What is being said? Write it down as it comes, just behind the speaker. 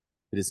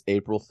It is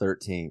April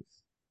 13th.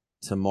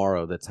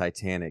 Tomorrow, the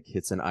Titanic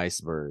hits an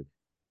iceberg.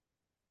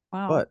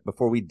 Wow. But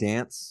before we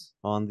dance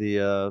on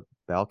the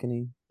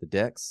balcony, the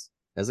decks,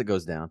 as it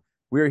goes down,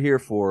 we're here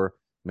for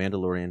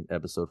Mandalorian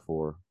Episode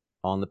 4,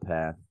 On the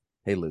Path.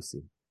 Hey,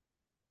 Lucy.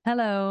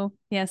 Hello.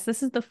 Yes,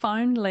 this is the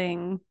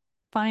Foundling.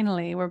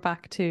 Finally, we're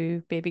back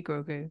to Baby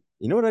Grogu.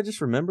 You know what I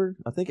just remembered?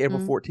 I think April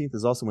Mm. 14th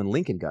is also when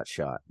Lincoln got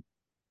shot.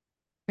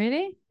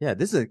 Really? Yeah,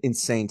 this is an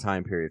insane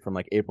time period from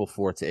like April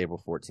 4th to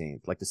April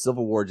 14th. Like the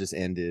Civil War just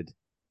ended.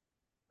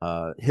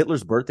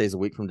 Hitler's birthday is a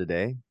week from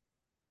today.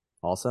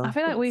 Also, I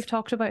feel like we've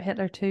talked about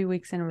Hitler 2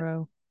 weeks in a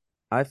row.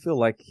 I feel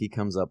like he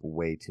comes up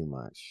way too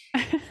much.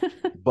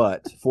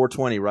 But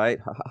 420, right?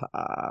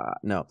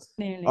 No.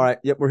 Nearly. All right.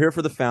 Yep. We're here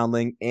for the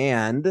Foundling.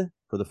 And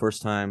for the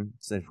first time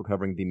since we're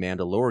covering the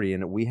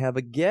Mandalorian, we have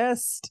a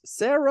guest,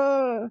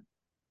 Sarah.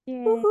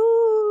 Yeah.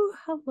 Woohoo!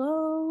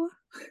 Hello.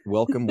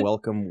 Welcome,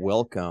 welcome,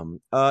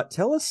 welcome.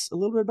 Tell us a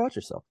little bit about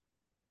yourself.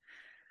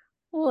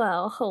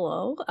 Well,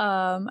 hello.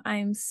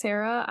 I'm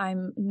Sarah.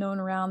 I'm known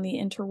around the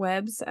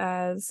interwebs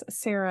as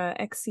Sarah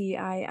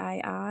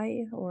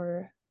XCIII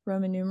or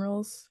Roman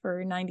numerals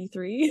for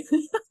 93.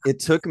 It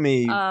took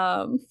me.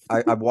 I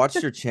I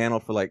watched your channel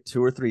for like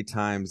 2 or 3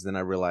 times. Then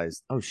I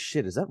realized, oh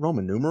shit, is that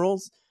Roman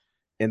numerals?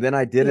 And then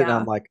I did it. And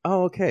I'm like,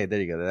 oh, okay,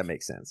 there you go. That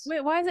makes sense.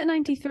 Wait, why is it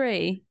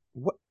 93?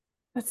 What?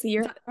 That's the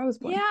year I was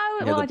born.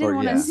 Yeah, well, I didn't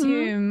want to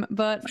assume,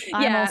 but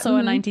I'm also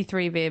a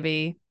 93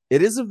 baby.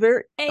 It is a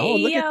very. Hey, oh,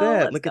 look at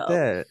that! Look go. at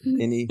that!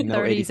 Any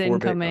 30s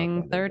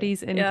incoming. Okay,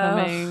 30s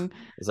incoming.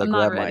 As I I'm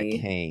grab not my ready.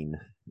 cane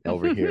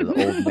over here,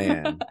 the old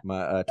man,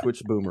 my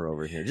Twitch boomer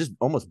over here, just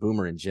almost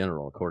boomer in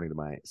general, according to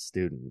my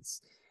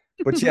students.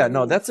 But yeah,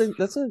 no, that's a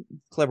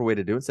clever way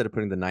to do it. Instead of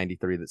putting the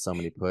 93 that so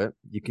many put,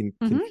 you can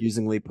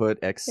confusingly put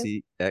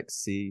XC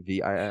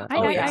XCVII.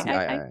 Oh, yeah.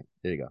 XCII.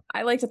 There you go.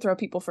 I like to throw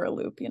people for a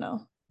loop, you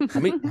know. How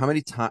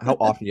many times? How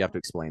often do you have to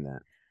explain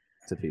that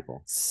to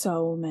people?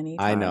 So many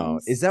times. I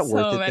know. Is that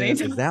worth it?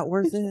 Then? Is that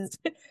worth it?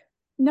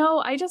 No,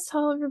 I just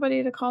tell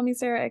everybody to call me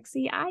Sarah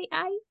XCIII.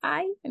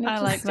 And I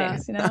like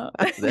that. You know?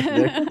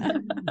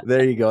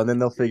 There you go. And then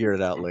they'll figure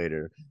it out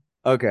later.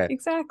 Okay.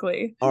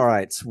 Exactly. All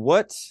right.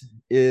 What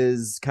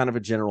is kind of a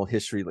general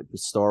history like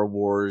with Star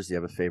Wars? Do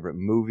you have a favorite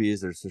movie?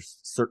 Is there a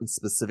certain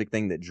specific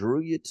thing that drew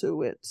you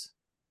to it?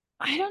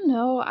 I don't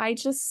know.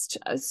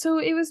 So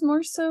it was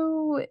more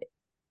so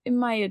in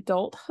my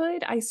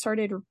adulthood, I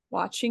started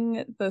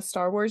watching the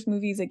Star Wars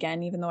movies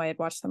again, even though I had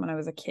watched them when I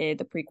was a kid.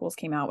 The prequels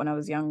came out when I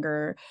was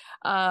younger.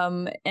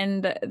 And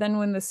then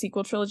when the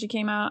sequel trilogy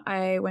came out,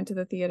 I went to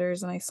the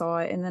theaters and I saw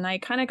it. And then I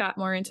kind of got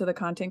more into the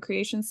content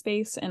creation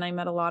space, and I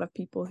met a lot of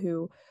people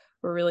who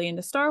were really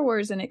into Star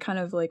Wars, and it kind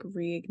of like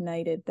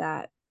reignited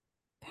that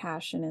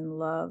passion and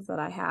love that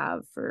I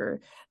have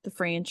for the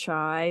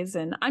franchise.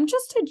 And I'm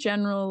just a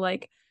general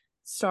like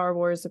Star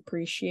Wars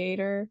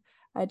appreciator.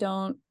 I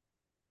don't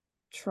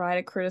try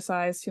to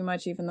criticize too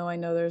much, even though I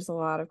know there's a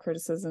lot of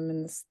criticism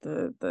in this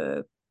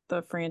the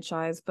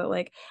franchise, but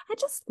like I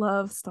just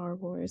love Star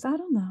Wars. I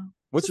don't know.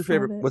 What's your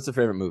favorite? What's the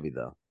favorite movie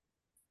though?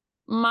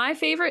 My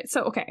favorite.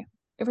 So okay,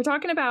 if we're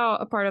talking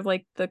about a part of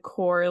like the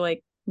core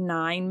like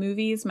 9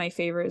 movies, my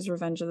favorite is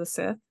Revenge of the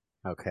Sith.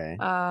 Okay.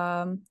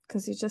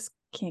 Because you just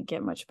can't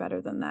get much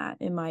better than that,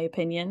 in my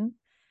opinion.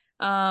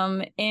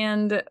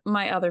 And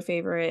my other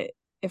favorite,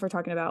 if we're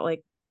talking about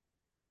like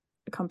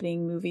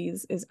accompanying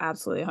movies, is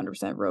absolutely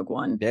 100% Rogue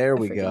One. There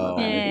we go.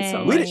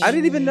 I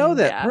didn't even know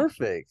that. Yeah.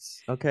 Perfect.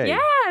 Okay.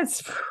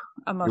 Yes.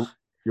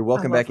 You're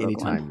welcome back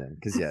anytime then.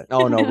 Because yeah.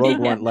 Oh no, Rogue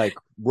One. Like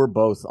we're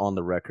both on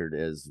the record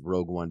as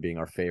Rogue One being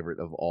our favorite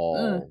of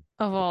all.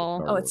 Of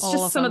all. Oh, it's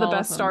just some of the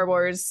best Star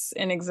Wars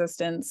in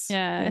existence.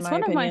 Yeah, it's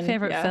one of my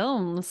favorite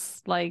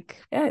films. Like,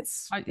 yeah,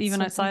 it's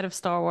even outside of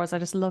Star Wars, I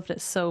just loved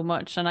it so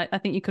much, and I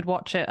think you could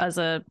watch it as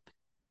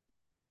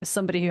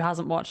somebody who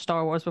hasn't watched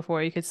Star Wars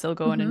before. You could still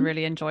go in and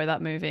really enjoy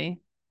that movie.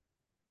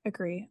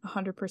 Agree,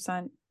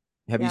 100%.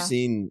 Have you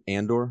seen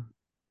Andor?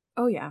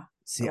 Oh yeah.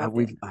 See,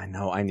 I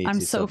know I need. I'm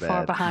to so bad.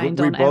 far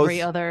behind on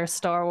every other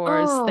Star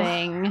Wars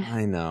thing.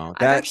 I know.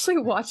 I've actually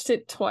watched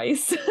it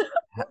twice.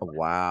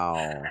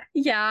 Wow.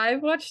 Yeah,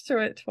 I've watched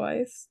through it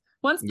twice.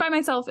 Once by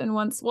myself and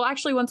once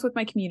with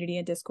my community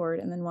in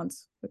Discord, and then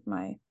once with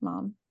my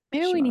mom.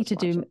 Maybe we need to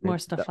do more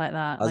stuff like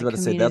that. I was about to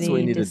say that's what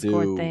we need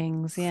Discord to do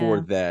things,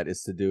 for that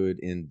is to do it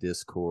in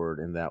Discord,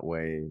 and that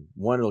way,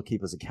 1, it'll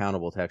keep us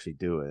accountable to actually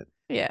do it.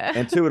 Yeah.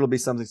 And 2, it'll be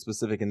something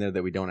specific in there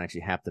that we don't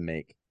actually have to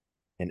make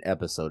an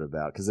episode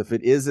about. Because if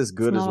it is as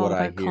good as what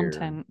I hear,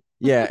 content.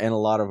 Yeah, and a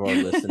lot of our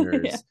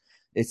listeners,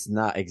 it's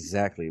not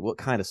exactly what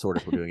kind of sort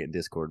of we're doing it in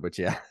Discord, but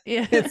yeah,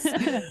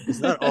 it's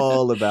not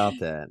all about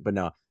that. But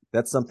no,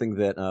 that's something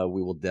that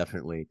we will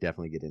definitely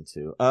get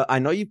into. I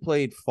know you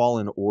played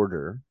Fallen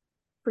Order.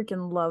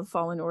 Freaking love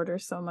Fallen Order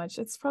so much.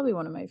 It's probably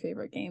one of my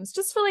favorite games,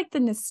 just for like the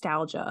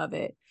nostalgia of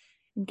it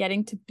and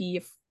getting to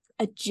be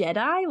a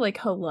Jedi. Like,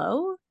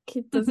 hello,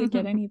 does it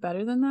get any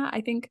better than that?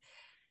 I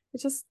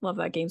just love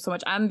that game so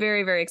much. I'm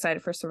very, very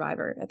excited for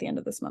Survivor at the end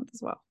of this month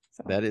as well.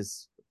 So that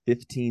is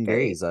 15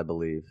 days, I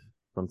believe,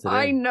 from today.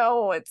 I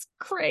know, it's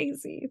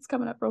crazy. It's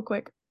coming up real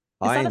quick.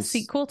 that a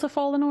sequel to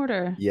Fallen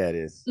Order? Yeah, it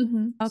is.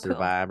 Mm-hmm. Oh,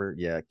 Survivor.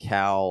 Cool. Yeah,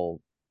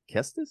 Cal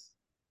Kestis.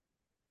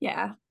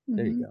 Yeah. Mm-hmm.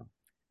 There you go.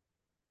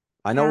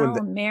 I know Cal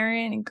and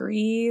Marin and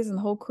Grease and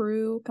the whole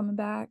crew coming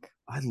back.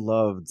 I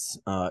loved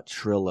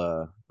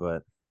Trilla,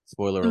 but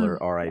spoiler alert,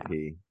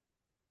 R.I.P.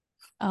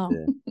 Oh.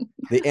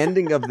 The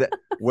ending of the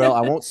well,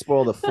 I won't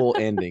spoil the full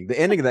ending. The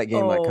ending of that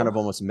game like kind of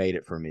almost made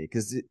it for me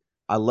because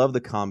I love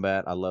the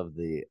combat, I love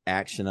the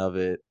action of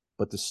it,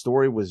 but the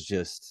story was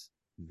just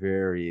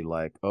very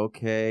like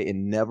okay, it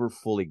never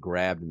fully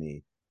grabbed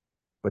me.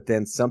 But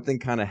then something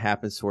kind of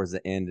happens towards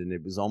the end, and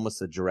it was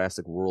almost a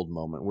Jurassic World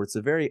moment where it's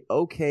a very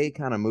okay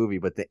kind of movie,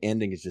 but the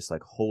ending is just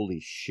like, holy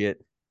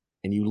shit.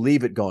 And you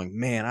leave it going,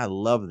 man, I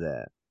love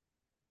that.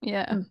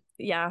 Yeah.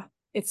 Yeah.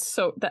 It's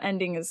so, the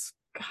ending is,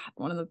 God,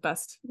 one of the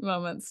best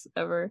moments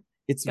ever.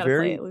 It's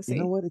very, you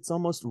know what? It's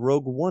almost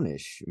Rogue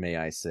One-ish, may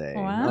I say.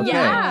 Wow. Okay.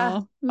 Yeah.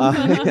 All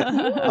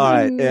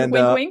right. And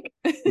wink,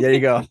 wink. There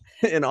you go.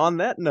 And on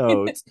that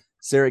note,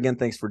 Sarah, again,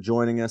 thanks for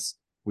joining us.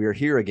 We are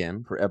here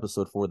again for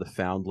episode 4, The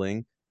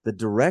Foundling. The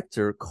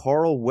director,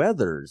 Carl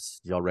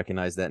Weathers. Do y'all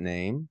recognize that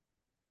name?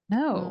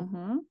 No.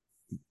 Mm-hmm.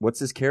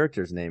 What's his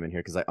character's name in here?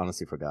 Because I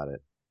honestly forgot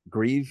it.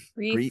 Grieve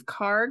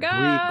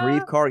Karga.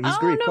 Grieve Karga. He's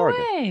Grieve Karga.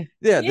 Way.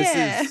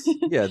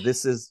 Yeah,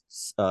 this is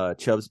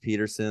Chubbs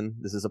Peterson.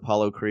 This is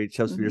Apollo Creed.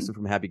 Chubbs Peterson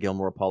from Happy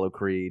Gilmore, Apollo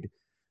Creed.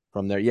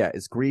 From there, yeah,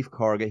 it's Grieve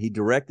Karga. He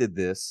directed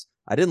this.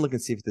 I didn't look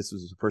and see if this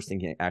was the first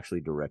thing he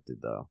actually directed,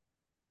 though.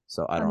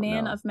 So I don't know. A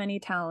man of many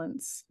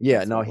talents.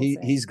 Yeah, no,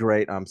 he's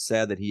great. I'm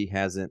sad that he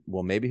hasn't.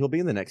 Well, maybe he'll be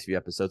in the next few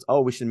episodes.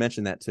 Oh, we should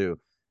mention that too.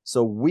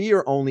 So we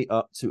are only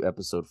up to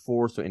episode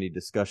 4. So any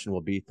discussion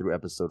will be through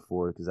episode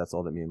 4 because that's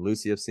all that me and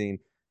Lucy have seen.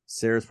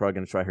 Sarah's probably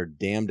going to try her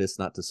damnedest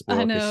not to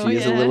spoil because she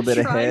is a little bit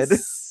ahead.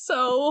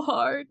 So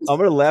hard. I'm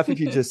going to laugh if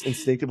you just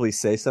instinctively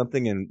say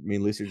something and me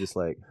and Lucy are just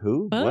like,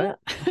 who? What?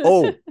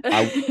 Oh,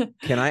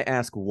 can I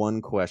ask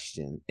one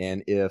question?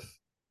 And if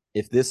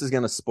this is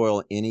going to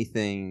spoil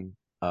anything,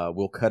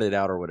 we'll cut it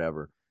out or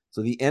whatever.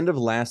 So the end of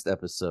last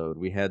episode,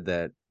 we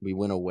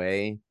went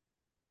away.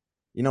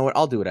 You know what?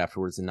 I'll do it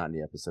afterwards and not in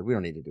the episode. We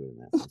don't need to do it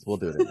in that sense. We'll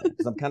do it in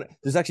there. Because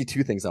there's actually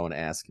 2 things I want to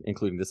ask,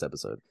 including this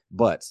episode.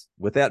 But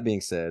with that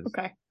being said,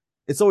 okay.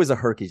 It's always a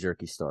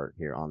herky-jerky start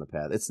here on the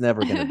path. It's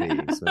never going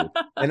to be smooth.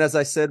 And as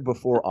I said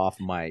before off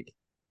mic,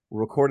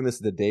 we're recording this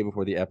the day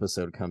before the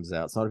episode comes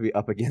out. So I'm going to be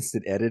up against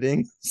it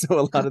editing. So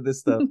a lot of this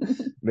stuff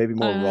maybe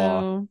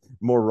more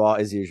raw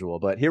as usual.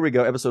 But here we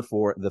go. Episode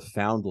 4, The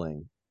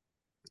Foundling.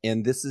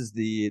 And this is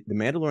the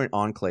Mandalorian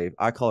Enclave.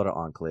 I call it an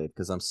enclave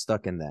because I'm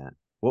stuck in that.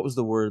 What was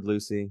the word,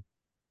 Lucy?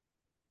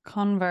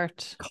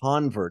 Convert.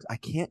 I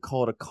can't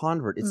call it a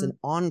convert. It's an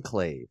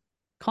enclave.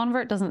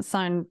 Convert doesn't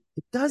sound...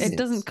 It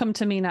doesn't come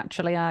to me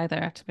naturally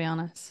either, to be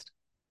honest.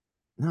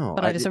 No.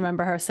 But I just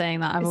remember her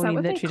saying that. I've only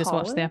literally just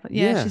watched the episode.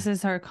 Yeah, she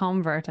says her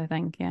convert, I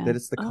think. Yeah. That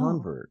it's the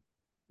convert.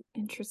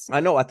 Interesting.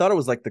 I know. I thought it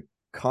was like the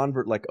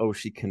convert, like, oh,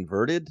 she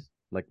converted?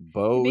 Like,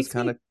 Bo was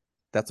kind of...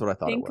 That's what I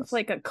thought it was. Think of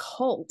like a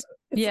cult.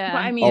 Yeah.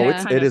 I mean,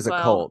 it is a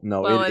cult.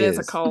 No, it is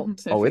a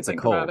cult. It's a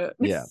cult.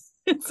 Yeah.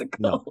 It's a cult.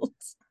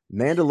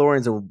 No.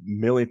 Mandalorian's a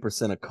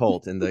 1,000,000% a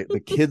cult, and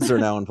the kids are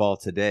now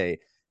involved today.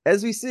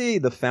 As we see,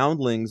 the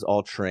foundlings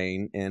all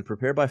train and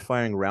prepare by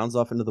firing rounds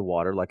off into the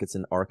water like it's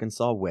an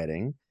Arkansas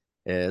wedding.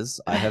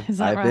 I've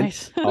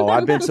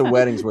been to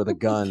weddings where the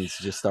guns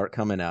just start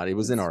coming out. It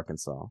was in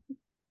Arkansas.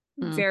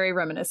 Very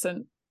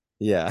reminiscent.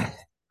 Yeah.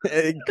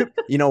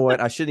 You know what?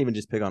 I shouldn't even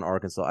just pick on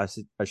Arkansas.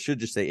 I should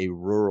just say a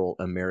rural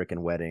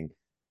American wedding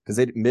because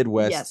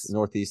Midwest,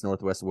 Northeast,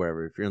 Northwest,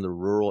 wherever. If you're in the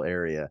rural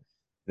area,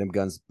 them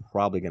guns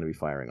probably going to be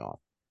firing off.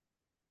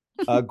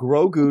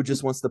 Grogu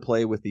just wants to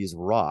play with these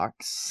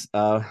rocks,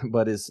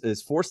 but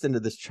is forced into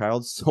this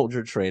child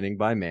soldier training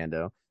by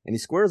Mando, and he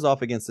squares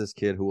off against this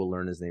kid who will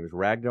learn his name is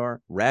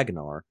Ragnar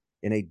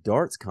in a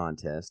darts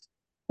contest,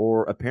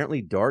 or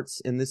apparently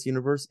darts in this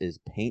universe is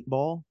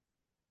paintball.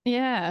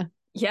 Yeah.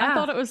 I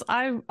thought it was,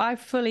 I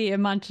fully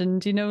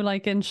imagined,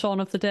 like in Shaun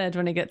of the Dead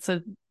when he gets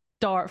a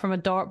dart from a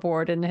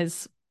dartboard in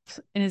his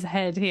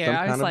head here. Some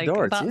I was like,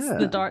 darts, that's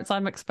the darts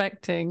I'm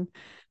expecting.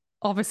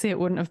 Obviously, it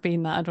wouldn't have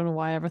been that. I don't know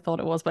why I ever thought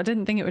it was, but I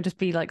didn't think it would just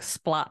be like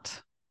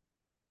splat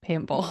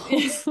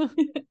paintballs.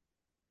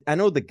 I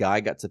know the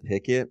guy got to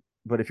pick it,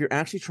 but if you're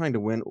actually trying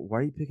to win, why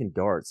are you picking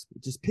darts?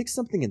 Just pick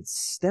something and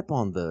step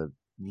on the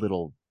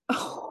little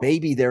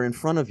baby there in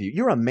front of you.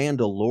 You're a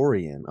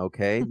Mandalorian,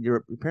 okay?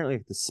 You're apparently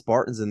like the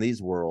Spartans in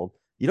these world.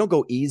 You don't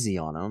go easy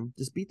on them.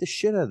 Just beat the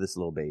shit out of this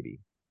little baby.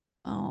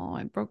 Oh,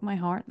 it broke my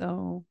heart,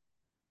 though.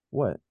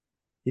 What?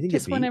 He didn't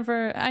just get beat?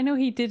 Whenever, I know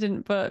he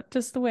didn't, but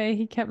just the way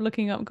he kept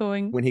looking up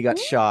going... When he got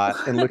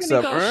shot and looks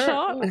up...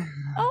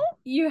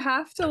 You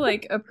have to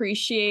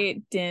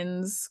appreciate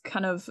Din's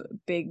kind of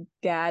big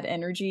dad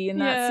energy in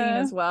that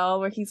scene as well,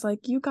 where he's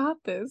like, you got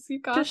this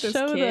just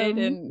kid,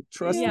 them. And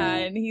trust me.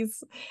 And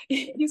he's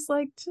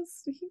like,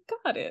 you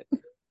got it.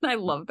 I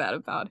love that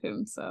about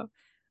him. So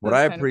what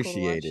I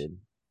appreciated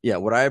Yeah,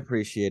 what I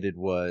appreciated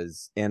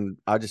was, and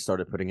I just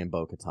started putting in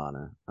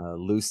Bo-Katana.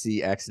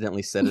 Lucy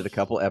accidentally said it a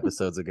couple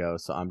episodes ago,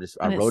 so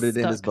I wrote it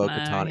in as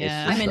Bo-Katana.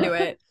 Yeah. I'm into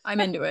it. I'm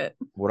into it.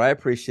 What I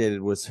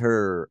appreciated was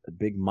her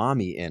big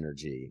mommy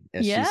energy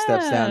as she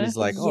steps down. He's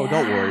like, "Oh,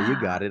 don't worry, you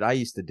got it. I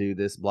used to do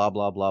this. Blah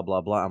blah blah blah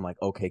blah." I'm like,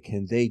 "Okay,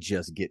 can they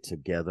just get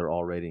together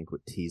already and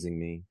quit teasing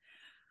me?"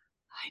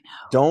 I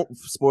know. Don't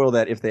spoil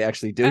that if they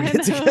actually do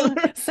get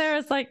together.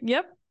 Sarah's like,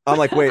 "Yep." I'm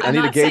like, wait, I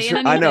need to gauge her.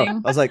 I know. I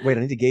was like, wait,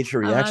 I need to gauge her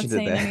reaction to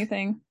that.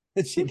 Anything.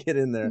 Did she get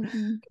in there?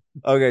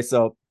 Okay,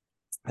 so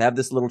I have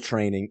this little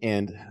training,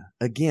 and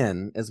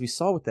again, as we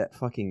saw with that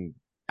fucking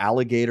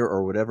alligator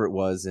or whatever it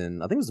was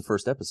in, I think it was the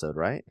first episode,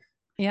 right?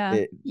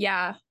 Yeah.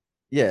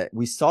 Yeah,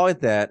 we saw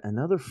it that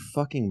another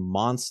fucking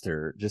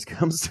monster just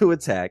comes to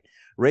attack,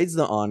 raids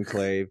the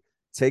Enclave,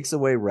 takes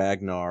away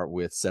Ragnar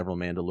with several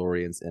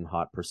Mandalorians in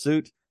hot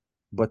pursuit,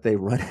 but they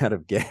run out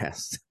of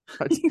gas.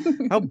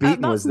 How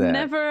beaten was that?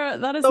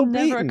 That has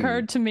never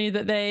occurred to me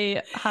that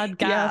they had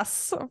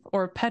gas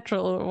or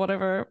petrol or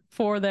whatever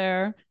for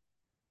their,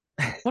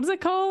 what is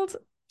it called?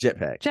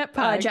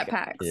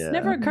 Jetpacks. Yeah.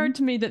 Never occurred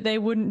to me that they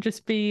wouldn't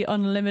just be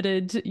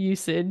unlimited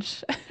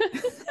usage.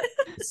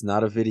 It's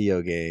not a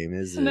video game,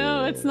 is it?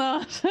 No, it's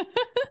not.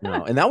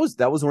 No, and that was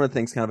one of the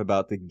things kind of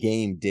about the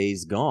game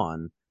Days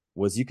Gone,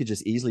 was you could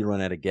just easily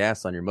run out of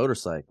gas on your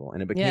motorcycle,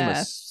 and it became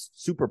a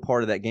super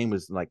part of that game.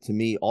 Was like, to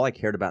me, all I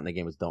cared about in the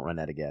game was don't run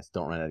out of gas.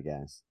 Don't run out of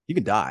gas. You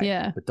can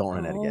die, but don't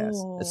run out of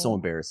gas. It's so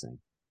embarrassing.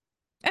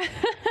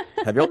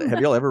 Have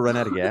y'all ever run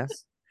out of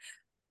gas?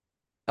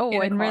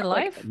 Oh, in real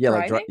life?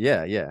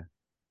 Yeah, yeah.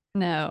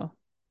 No.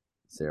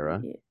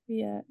 Sarah?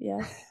 Yeah.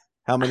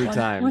 How many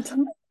times?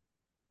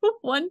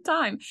 One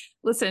time.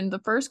 Listen, the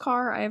first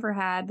car I ever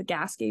had, the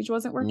gas gauge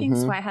wasn't working,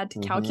 so I had to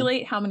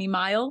calculate how many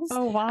miles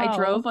I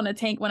drove on a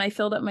tank when I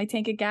filled up my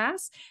tank of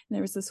gas. And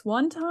there was this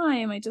one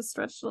time I just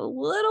stretched a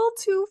little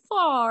too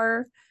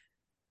far,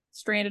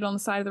 stranded on the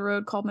side of the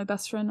road, called my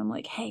best friend. I'm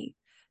like, hey,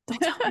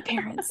 don't tell my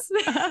parents.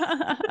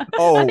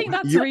 I think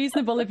that's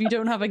reasonable if you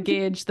don't have a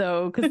gauge,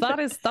 though, because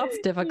that's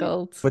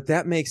difficult. But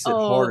that makes it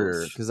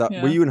harder. Because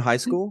were you in high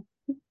school?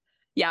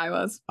 Yeah, I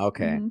was.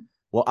 Okay.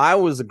 Well, I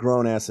was a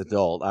grown-ass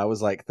adult. I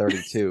was like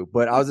 32,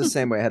 but I was the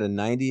same way. I had a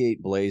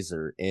 98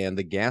 Blazer, and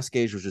the gas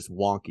gauge was just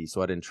wonky,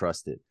 so I didn't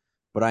trust it.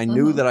 But I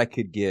knew that I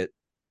could get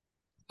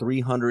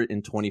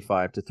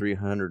 325 to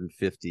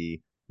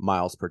 350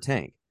 miles per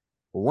tank.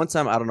 Well, one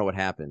time, I don't know what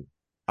happened.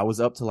 I was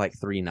up to like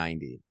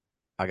 390.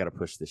 I got to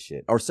push this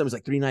shit. Or something was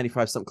like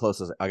 395, something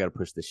close. I was like, I got to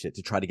push this shit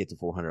to try to get to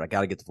 400. I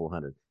got to get to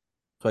 400.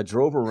 So I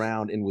drove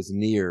around and was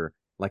near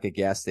like a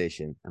gas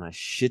station, and I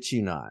shit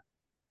you not,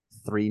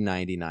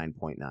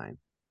 399.9.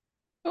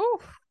 Oh,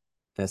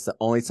 that's the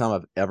only time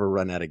I've ever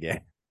run out of gas.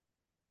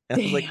 And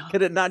I was like,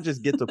 could it not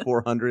just get to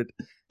 400?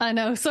 I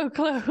know, so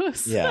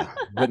close. Yeah,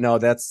 but no,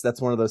 that's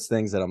one of those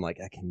things that I'm like,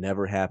 that can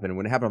never happen. And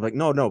when it happened, I'm like,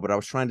 no, but I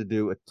was trying to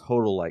do a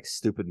total like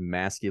stupid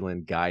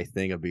masculine guy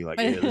thing of being like,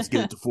 yeah, let's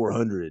get it to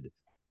 400.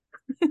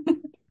 And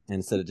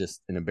instead of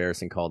just an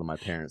embarrassing call to my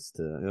parents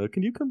to,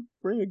 can you come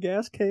bring a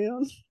gas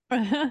can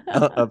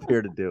up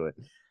here to do it?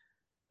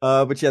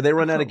 But yeah, they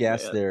run out of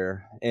gas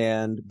there,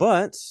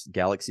 but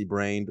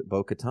galaxy-brained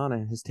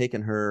Bo-Katana has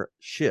taken her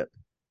ship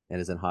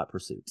and is in hot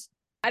pursuit.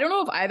 I don't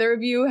know if either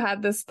of you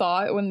had this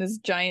thought when this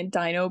giant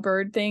dino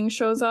bird thing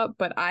shows up,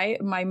 but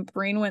my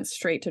brain went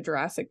straight to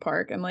Jurassic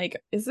Park. I'm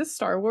like, is this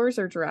Star Wars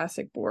or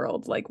Jurassic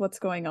World? Like, what's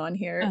going on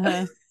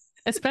here?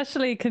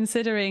 Especially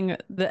considering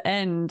the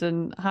end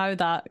and how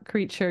that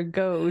creature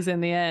goes in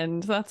the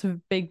end. That's a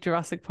big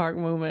Jurassic Park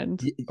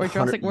moment. Or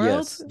Jurassic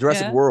World? Yes.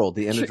 Jurassic World,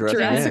 the end of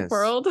Jurassic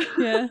World.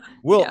 Yeah.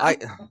 Well,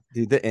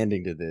 dude, the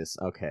ending to this.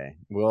 Okay.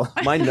 Well,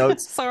 my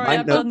notes. Sorry,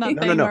 I've done that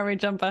thing where we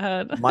jump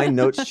ahead. My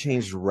notes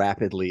changed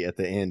rapidly at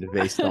the end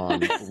based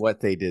on what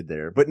they did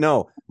there. But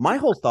no, my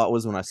whole thought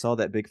was when I saw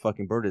that big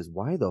fucking bird is,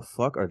 why the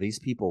fuck are these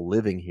people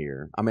living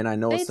here? I mean, I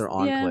know it's their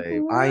enclave.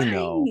 Yeah, right. I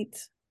know.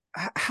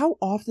 How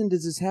often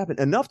does this happen?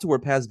 Enough to where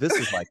Paz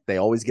Vista's like, they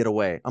always get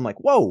away. I'm like,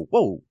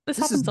 whoa. This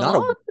happens a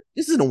lot.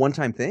 This isn't a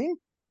one-time thing.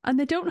 And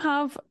they don't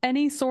have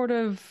any sort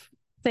of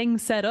thing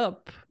set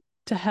up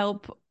to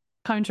help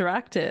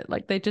counteract it.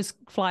 Like, they just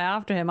fly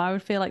after him. I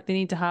would feel like they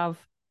need to have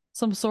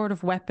some sort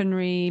of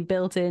weaponry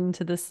built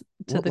into this,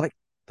 like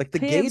the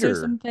gator or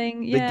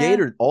something. Yeah. The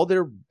gator, all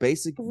their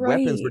basic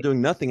weapons were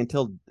doing nothing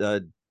until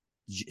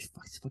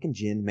fucking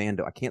Jin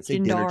Mando. I can't say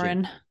Jin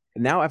Doran.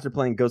 Now, after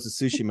playing Ghost of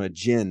Tsushima,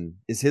 Jin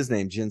is his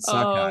name, Jin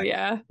Sakai. Oh,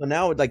 yeah. So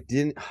now, like,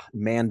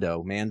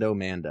 Mando.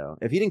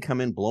 If he didn't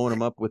come in blowing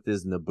him up with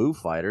his Naboo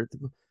fighter,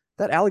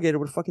 that alligator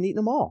would have fucking eaten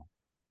them all.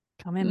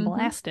 Come in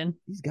blasting.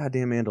 These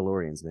goddamn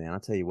Mandalorians, man. I'll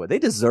tell you what. They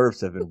deserve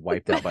to have been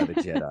wiped out by the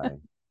Jedi.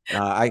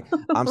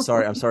 I'm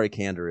sorry,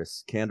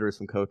 Canderous. Canderous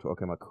from KOTOR.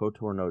 Okay, my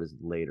KOTOR note is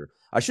later.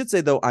 I should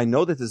say, though, I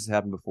know that this has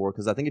happened before,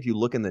 because I think if you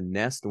look in the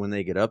nest when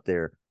they get up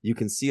there, you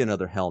can see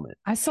another helmet.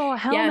 I saw a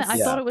helmet. Yes. I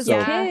thought it was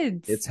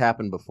kids. It's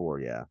happened before,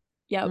 yeah.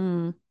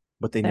 Yep.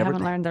 But they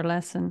haven't learned their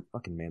lesson.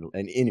 Fucking Mandalorian.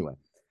 And anyway,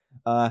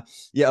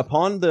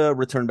 upon the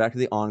return back to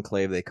the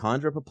Enclave, they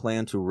conjure up a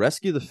plan to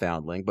rescue the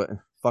Foundling, but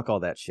fuck all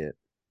that shit.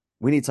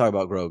 we need to talk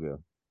about Grogu.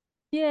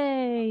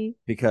 Yay!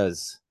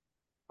 Because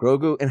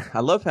Grogu, and I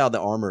love how the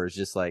armor is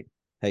just like,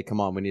 hey, come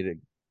on, we need to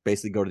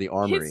basically go to the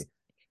armory.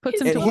 Puts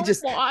him his to he work.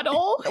 just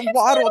waddle.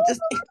 waddle just.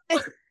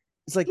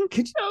 It's like,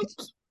 could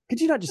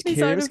you not just He's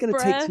carry? out It's of going to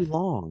take too breath.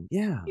 long.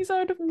 Yeah, He's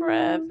out of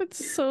breath.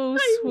 It's so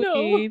I know.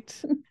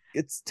 sweet.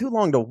 it's too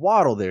long to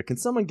waddle there. Can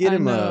someone get I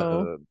him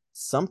know.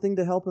 something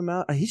to help him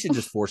out? He should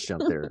just force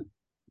jump there.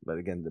 But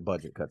again, the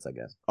budget cuts, I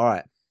guess. All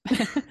right.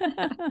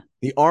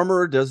 The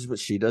armorer does what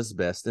she does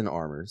best in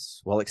armors,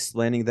 while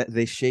explaining that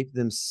they shape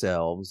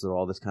themselves. They're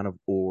all this kind of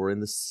ore in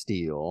the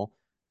steel,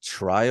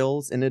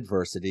 trials and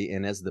adversity.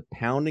 And as the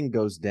pounding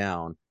goes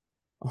down,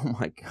 oh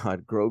my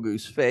God,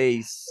 Grogu's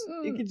face.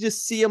 You could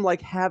just see him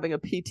like having a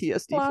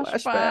PTSD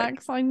flashback.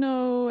 I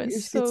know. He It's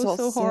just gets all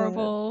so sad.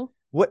 horrible.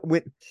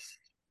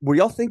 Were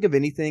y'all think of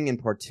anything in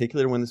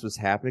particular when this was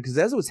happening? Because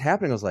as it was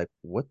happening, I was like,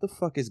 what the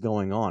fuck is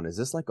going on? Is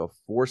this like a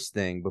forced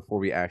thing before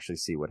we actually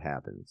see what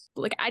happens?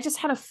 Like, I just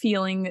had a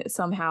feeling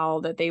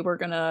somehow that they were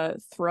gonna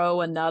throw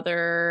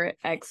another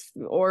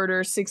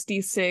Order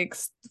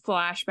 66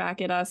 flashback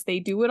at us. They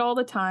do it all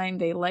the time.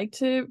 They like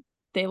to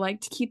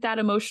keep that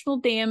emotional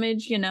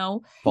damage, you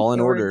know. Fallen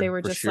Order. They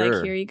were for just sure.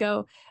 like, here you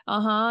go.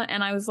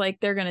 And I was like,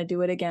 they're gonna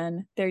do it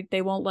again.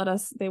 They won't let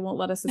us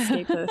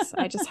escape this.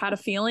 I just had a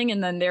feeling,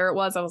 and then there it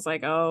was. I was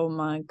like, oh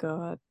my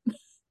God.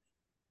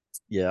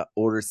 Yeah,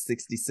 Order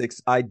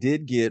 66. I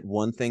did get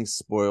one thing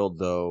spoiled,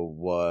 though,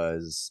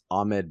 was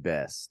Ahmed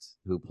Best,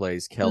 who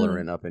plays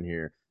Kelleran up in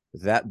here.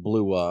 That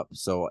blew up,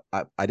 so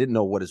I didn't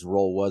know what his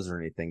role was or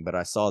anything, but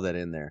I saw that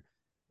in there.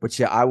 But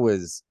yeah, I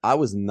was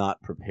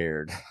not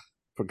prepared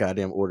for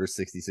goddamn Order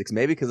 66.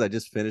 Maybe because I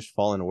just finished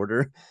Fallen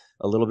Order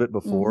a little bit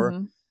before.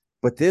 Mm-hmm.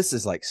 But this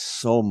is like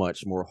so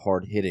much more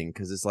hard-hitting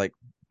because it's like,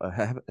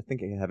 I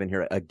think I have in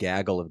here a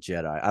gaggle of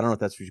Jedi. I don't know if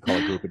that's what you call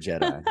a group of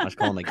Jedi. I should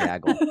call them a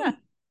gaggle.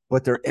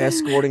 But they're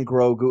escorting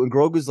Grogu, and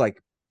Grogu's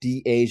like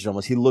de-aged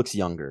almost. He looks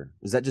younger.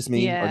 Is that just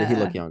me, or did he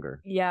look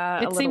younger?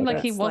 Yeah, it seemed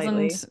like he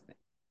slightly. wasn't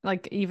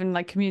like even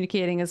like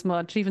communicating as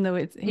much, even though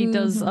he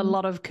does a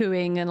lot of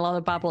cooing and a lot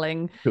of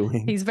babbling.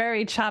 He's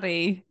very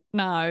chatty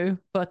now,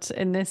 but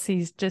in this,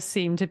 he's just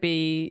seemed to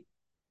be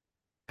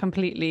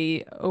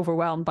completely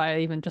overwhelmed by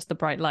even just the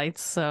bright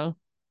lights. So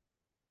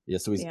yeah,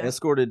 so he's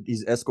escorted.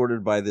 He's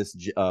escorted by this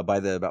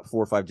by the about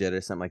 4 or 5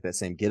 Jedi, something like that,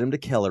 saying, "Get him to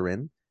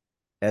Kelleran."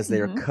 As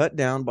they are cut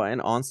down by an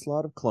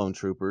onslaught of clone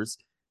troopers.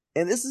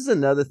 And this is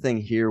another thing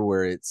here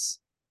where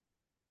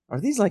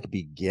are these like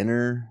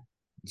beginner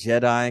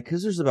Jedi?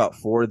 Because there's about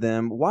 4 of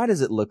them. Why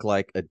does it look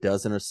like a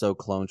dozen or so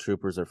clone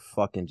troopers are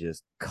fucking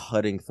just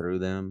cutting through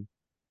them?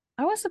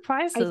 I was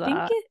surprised at that.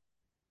 I think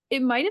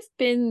it might have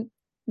been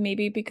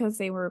maybe because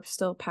they were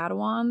still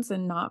Padawans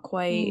and not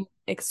quite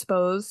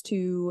exposed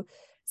to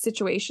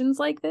situations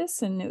like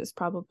this. And it was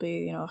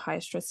probably, a high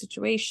stress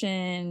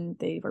situation.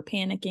 They were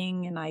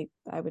panicking, and I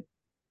would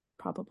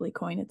probably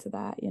coin it to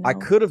that. I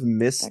could have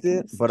missed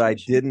it, but I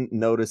didn't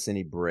notice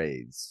any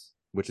braids,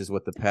 which is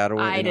what the Padawan.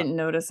 I didn't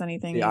notice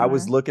anything. Yeah, I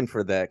was looking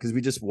for that because we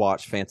just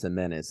watched Phantom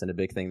Menace, and a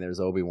big thing there's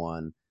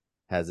Obi-Wan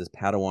has his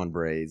Padawan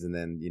braids, and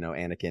then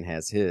Anakin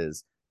has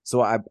his.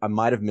 So I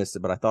might have missed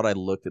it, but I thought I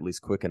looked at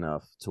least quick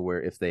enough to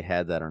where if they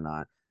had that or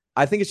not.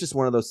 I think it's just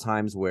one of those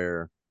times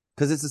where,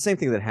 because it's the same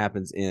thing that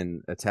happens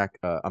in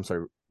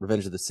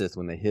Revenge of the Sith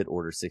when they hit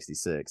Order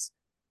 66.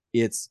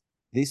 It's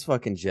these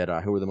fucking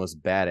Jedi who are the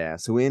most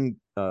badass, who in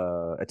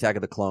Attack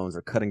of the Clones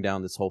are cutting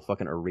down this whole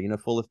fucking arena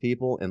full of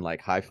people and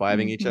like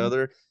high-fiving each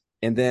other.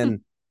 And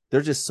then they're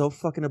just so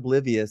fucking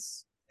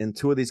oblivious. And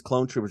 2 of these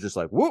clone troopers just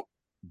like, whoop,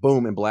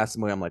 boom, and blast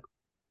them away. I'm like,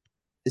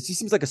 it just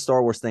seems like a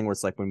Star Wars thing where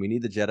it's like when we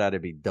need the Jedi to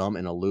be dumb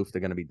and aloof,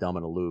 they're going to be dumb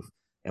and aloof.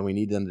 And we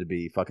need them to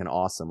be fucking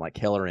awesome like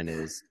Kelleran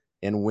is.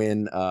 And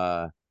when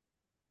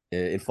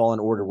in Fallen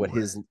Order, what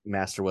his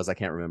master was, I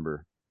can't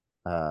remember.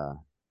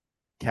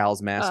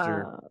 Cal's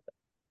master.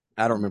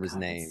 I don't remember his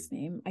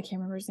name. I can't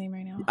remember his name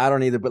right now. I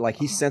don't either, but like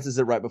he senses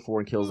it right before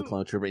and kills the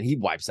clone trooper, and he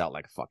wipes out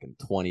like fucking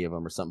 20 of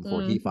them or something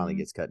before he finally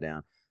gets cut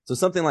down. So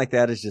something like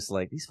that is just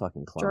like these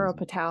fucking clones. Joro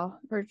Patal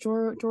or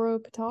Joro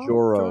Patal.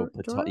 Joro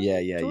Patal. Yeah.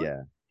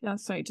 Yeah,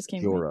 sorry, it just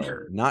came. Joro,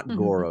 not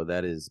Goro.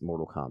 That is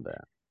Mortal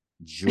Kombat.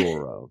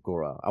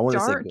 Goro. I want to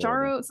say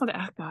Jaro. It's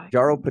not God.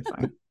 Jaro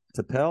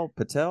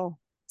Patel.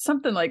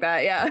 Something like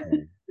that. Yeah.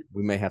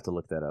 We may have to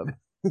look that up.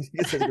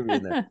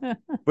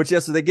 But yeah,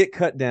 so they get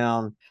cut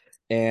down.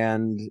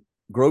 And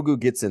Grogu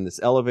gets in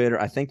this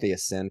elevator. I think they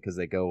ascend because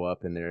they go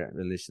up, and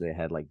initially they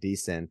had like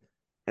descend.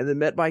 And then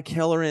met by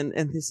Kelleran,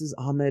 and this is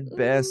Ahmed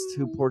Best,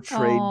 who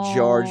portrayed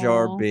Jar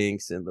Jar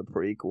Binks in the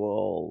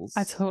prequels.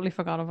 I totally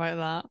forgot about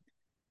that.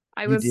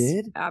 I was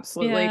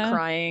absolutely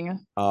crying.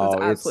 I was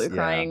absolutely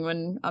crying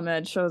when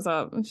Ahmed shows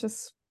up. It's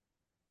just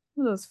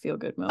one of those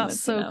feel-good moments.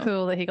 That's so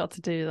cool that he got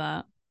to do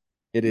that.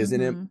 It is,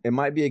 and it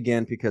might be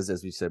again because,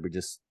 as we said, we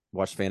just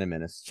watched Phantom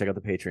Menace. Check out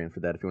the Patreon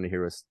for that if you want to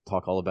hear us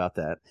talk all about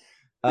that.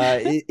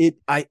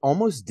 I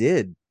almost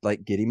did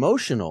like get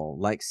emotional,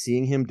 like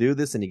seeing him do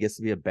this, and he gets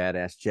to be a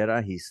badass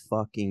Jedi. He's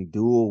fucking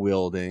dual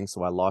wielding,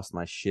 so I lost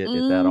my shit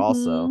at that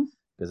also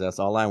because that's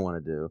all I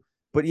want to do.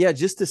 But yeah,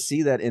 just to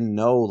see that and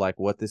know like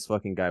what this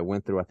fucking guy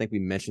went through. I think we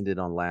mentioned it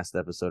on last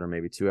episode or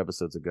maybe 2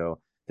 episodes ago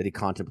that he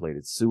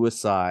contemplated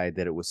suicide,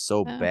 that it was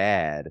so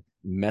bad,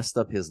 messed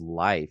up his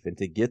life. And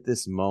to get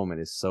this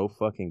moment is so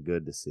fucking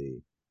good to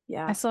see.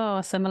 Yeah. I saw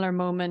a similar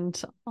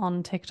moment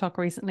on TikTok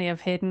recently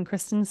of Hayden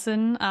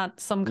Christensen at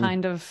some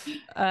kind of,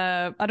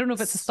 I don't know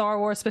if it's a Star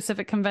Wars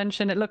specific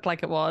convention. It looked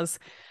like it was.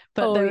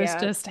 But there was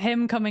just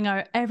him coming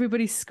out,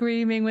 everybody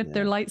screaming with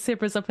their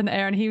lightsabers up in the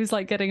air, and he was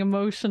like getting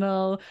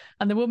emotional.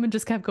 And the woman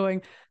just kept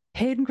going,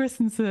 Hayden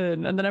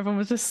Christensen. And then everyone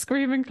was just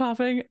screaming,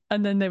 clapping.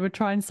 And then they would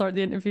try and start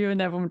the interview,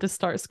 and everyone would just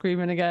start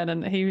screaming again.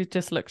 And he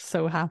just looked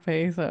so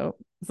happy. So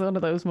it's one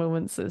of those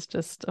moments. It's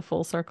just a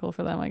full circle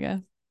for them, I guess.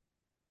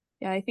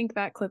 Yeah, I think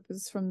that clip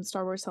is from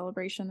Star Wars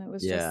Celebration. It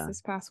was just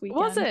this past weekend.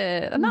 Was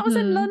it? And that was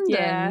in London.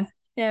 Yeah.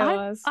 Yeah, it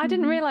was. I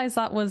didn't realize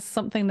that was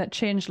something that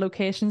changed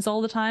locations all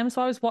the time.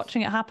 So I was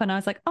watching it happen. I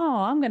was like, oh,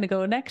 I'm going to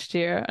go next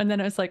year. And then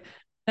it was like,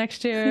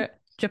 next year,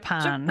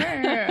 Japan.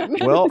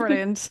 Well,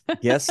 brilliant.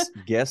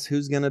 guess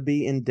who's going to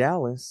be in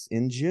Dallas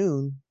in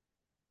June?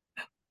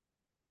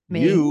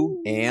 Me.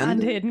 You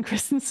and Hayden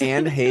Christensen.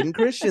 And Hayden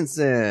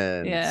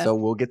Christensen. Yeah. So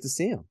we'll get to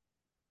see him.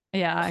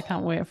 Yeah, I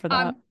can't wait for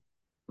that.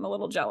 I'm a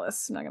little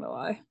jealous, I'm not going to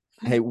lie.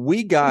 Hey,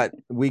 we got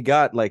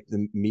like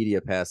the media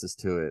passes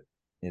to it.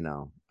 You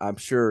know, I'm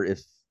sure if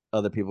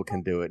other people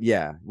can do it.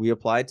 Yeah, we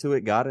applied to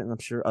it, got it, and I'm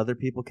sure other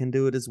people can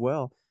do it as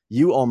well.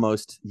 You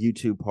almost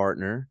YouTube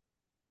partner.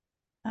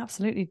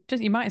 Absolutely.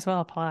 Just you might as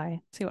well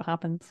apply. See what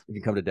happens. You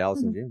can come to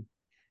Dallas in June.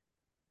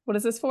 What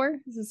is this for?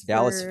 Is this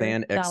Dallas for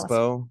Fan Dallas.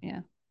 Expo?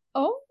 Yeah.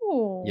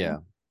 Oh. Yeah.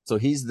 So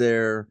he's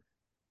there.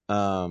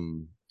 I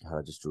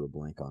just drew a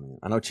blank on it.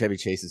 I know Chevy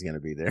Chase is going to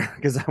be there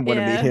because I want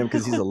to meet him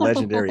because he's a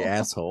legendary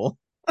asshole.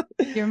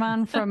 Your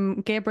man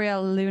from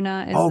Gabriel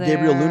Luna is there.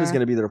 Gabriel Luna's going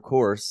to be there, of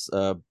course.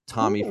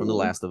 Tommy from The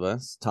Last of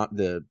Us,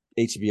 the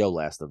HBO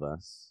Last of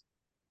Us.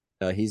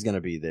 He's going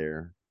to be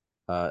there.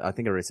 I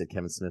think I already said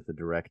Kevin Smith, the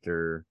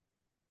director,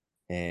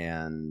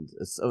 and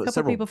a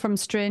couple people from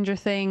Stranger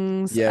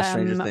Things. Yeah,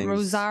 Stranger Things.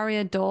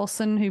 Rosaria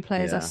Dawson, who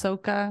plays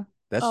Ahsoka.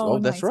 That's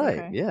nice. right.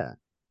 Okay. Yeah.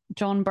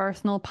 John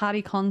Berthnell,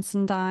 Patty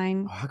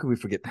Considine. Oh, how could we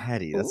forget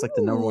Patty? That's like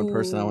the number one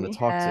person I want to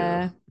talk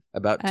to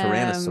about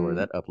Tyrannosaur,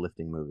 that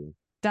uplifting movie.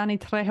 Danny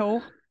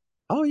Trejo.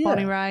 Oh yeah,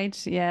 Bonnie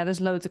Wright. Yeah,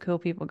 there's loads of cool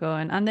people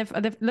going, and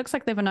they've looks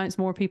like they've announced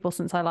more people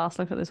since I last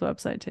looked at this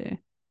website too.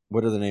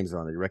 What are the names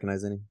on there? You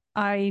recognize any?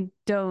 I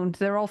don't.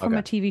 They're all from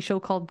a TV show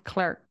called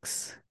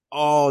Clerks.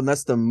 Oh, and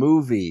that's the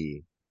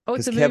movie. Oh,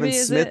 it's a Kevin movie,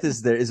 Smith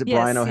is there. Is it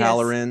Brian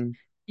O'Halloran?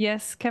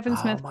 Yes, Kevin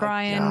Smith,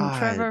 Brian,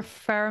 Trevor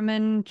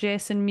Ferriman,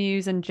 Jason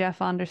Mewes, and Jeff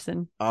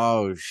Anderson.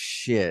 Oh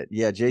shit!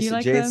 Yeah, Jason,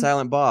 like Jay and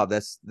Silent Bob.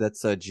 That's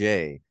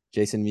Jay,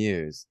 Jason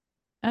Mewes.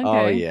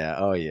 Okay.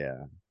 Oh yeah.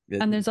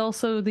 And there's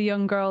also the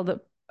young girl that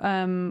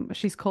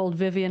she's called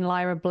Vivian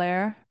Lyra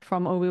Blair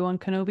from Obi-Wan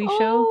Kenobi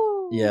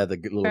show. Yeah, the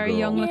little very girl.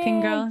 young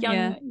looking girl.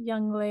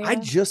 Young Leia. I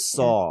just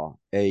saw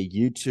a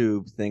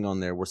YouTube thing on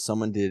there where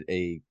someone did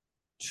a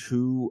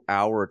 2.5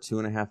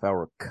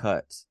 hour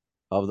cut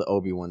of the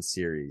Obi-Wan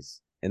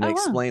series. And they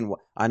explain what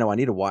I know. I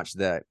need to watch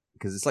that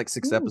because it's like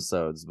 6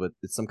 episodes, but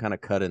it's some kind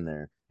of cut in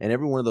there. And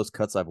every one of those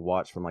cuts I've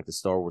watched from like the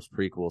Star Wars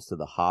prequels to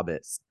the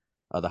Hobbits,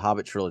 the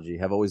Hobbit trilogy,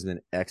 have always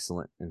been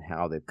excellent in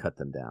how they've cut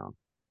them down.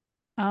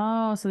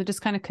 Oh, so they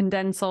just kind of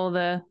condense all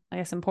the, I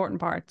guess, important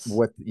parts.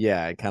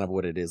 Kind of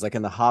what it is. Like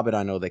in the Hobbit,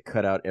 I know they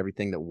cut out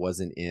everything that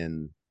wasn't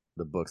in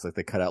the books. Like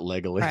they cut out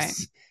Legolas. Right.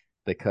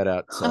 They cut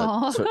out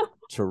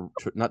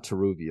not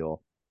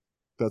Teruviel.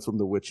 That's from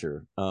The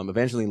Witcher.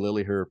 Evangeline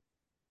Lilly, her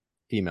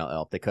female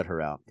elf, they cut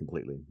her out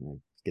completely.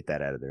 Get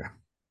that out of there.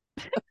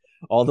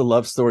 All the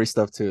love story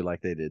stuff too,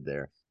 like they did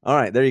there. All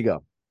right, there you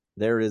go.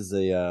 There is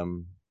a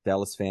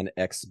Dallas Fan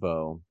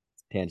Expo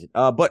tangent.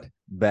 But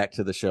back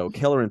to the show.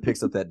 Kelleran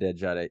picks up that dead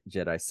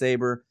Jedi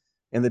saber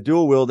and the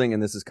dual wielding,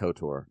 and this is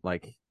KOTOR.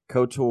 Like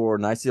KOTOR,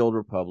 Knights of the Old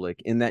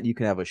Republic, in that you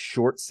can have a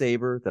short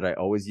saber that I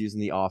always use in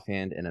the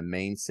offhand and a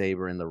main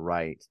saber in the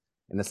right,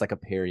 and that's like a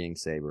parrying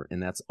saber,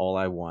 and that's all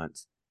I want.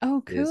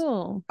 Oh,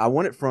 cool. I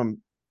want it from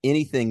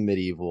anything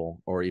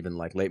medieval or even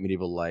like late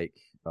medieval, like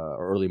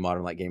or early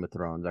modern, like Game of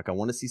Thrones. Like I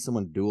want to see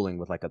someone dueling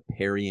with like a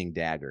parrying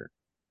dagger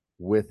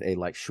with a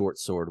like short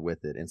sword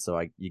with it, and so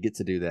you get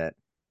to do that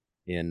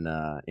in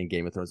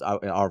Game of Thrones.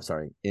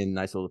 In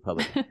Knights of the Old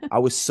Republic. I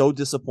was so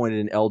disappointed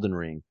in Elden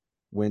Ring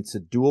when to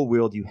dual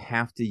wield you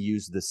have to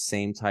use the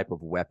same type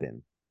of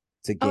weapon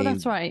to gain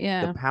that's right,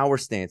 the power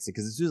stance.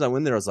 Because as soon as I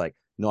went there, I was like,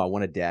 no, I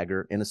want a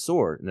dagger and a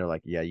sword, and they're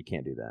like, yeah, you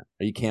can't do that,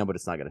 or you can, but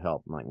it's not going to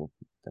help. I'm like, well,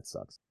 that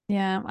sucks.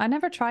 Yeah, I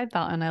never tried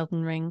that on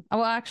Elden Ring. Oh,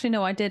 well, actually,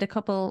 no, I did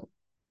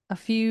a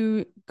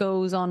few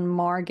goes on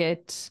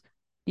Margit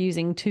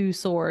using 2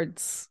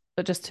 swords,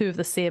 but just 2 of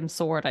the same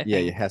sword, I think. Yeah,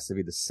 it has to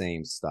be the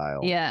same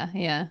style.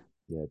 Yeah.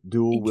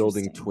 Dual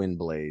wielding twin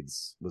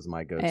blades was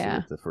my go-to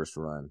at the first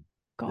run.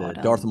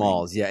 God, Darth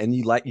Maul's, and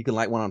you can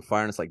light one on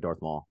fire, and it's like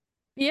Darth Maul.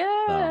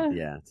 Yeah.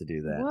 So, to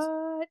do that.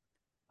 What?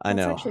 I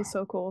know. That's actually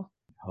so cool.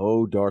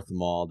 Oh, Darth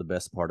Maul, the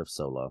best part of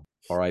Solo.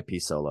 R.I.P.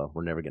 Solo.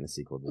 We're never getting a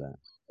sequel to that.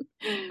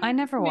 I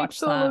never watched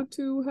Solo that.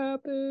 2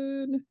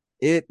 happen.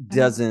 It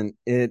doesn't.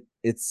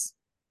 It's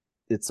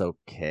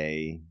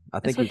okay. I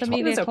think with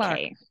Emilia Clarke.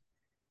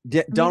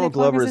 Okay. Donald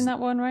Glover is in that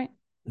one, right?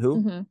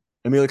 Who? Mm-hmm.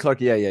 Emilia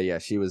Clarke. Yeah.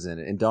 She was in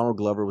it. And Donald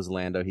Glover was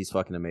Lando. He's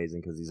fucking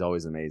amazing because he's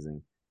always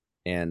amazing.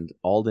 And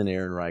Alden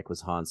Ehrenreich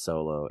was Han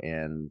Solo.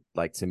 And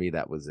like to me,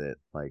 that was it.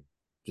 Like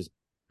just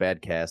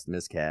bad cast,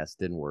 miscast,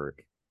 didn't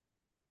work.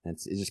 And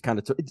it just kind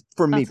of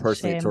for me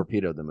personally, it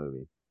torpedoed the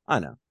movie. I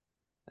know,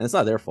 and it's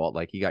not their fault.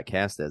 Like he got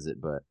cast as it,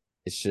 but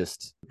it's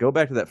just go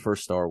back to that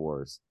first Star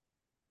Wars,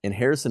 and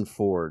Harrison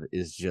Ford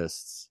is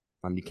just.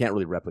 I mean, you can't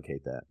really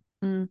replicate that,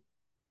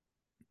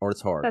 or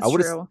it's hard. That's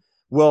true.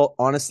 Well,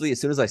 honestly, as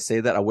soon as I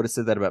say that, I would have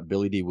said that about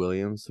Billy D.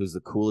 Williams, who's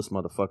the coolest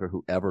motherfucker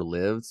who ever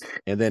lived,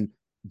 and then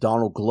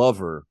Donald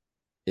Glover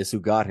is who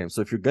got him. So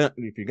if you're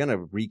gonna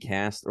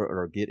recast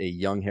or get a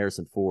young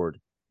Harrison Ford.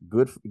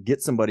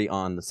 Get somebody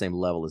on the same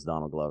level as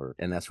Donald Glover,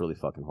 and that's really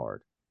fucking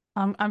hard.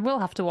 I will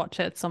have to watch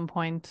it at some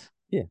point.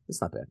 Yeah,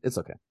 it's not bad. It's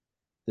okay.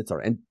 It's all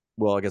right. And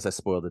well, I guess I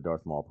spoiled the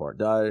Darth Maul part.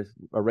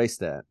 Erase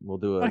that. We'll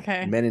do a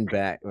Men in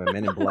Black.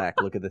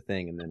 Look at the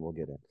thing, and then we'll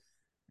get in.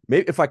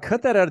 Maybe if I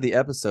cut that out of the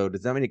episode,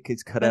 does that mean it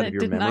gets cut out of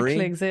your memory? It didn't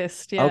actually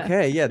exist. Yeah.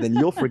 Okay. Yeah. Then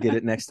you'll forget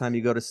it next time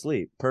you go to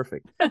sleep.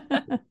 Perfect.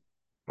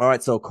 All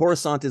right, so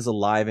Coruscant is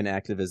alive and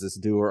active as this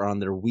duo are on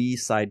their wee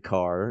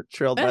sidecar,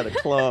 trailed by the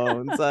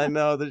clones. I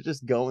know, they're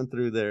just going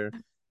through there.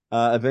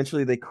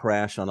 Eventually, they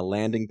crash on a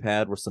landing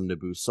pad where some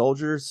Naboo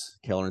soldiers,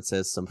 Kelleran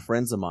says, some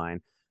friends of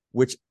mine,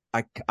 which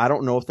I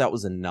don't know if that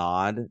was a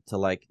nod to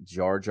like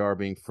Jar Jar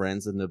being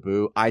friends of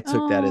Naboo. I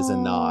took that as a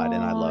nod,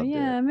 and I loved it.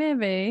 Yeah,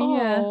 maybe.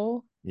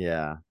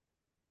 Yeah.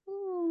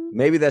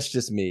 Maybe that's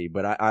just me,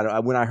 but I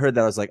when I heard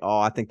that, I was like, oh,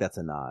 I think that's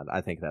a nod.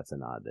 I think that's a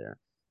nod there.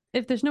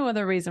 If there's no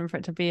other reason for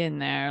it to be in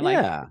there,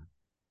 like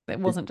it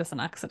wasn't just an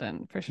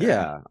accident for sure.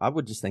 Yeah, I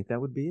would just think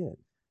that would be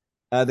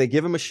it. They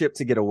give him a ship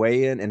to get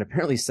away in and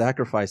apparently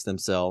sacrifice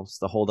themselves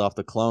to hold off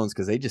the clones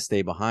because they just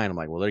stay behind. I'm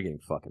like, well, they're getting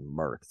fucking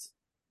murked.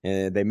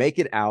 And they make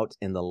it out,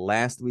 and the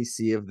last we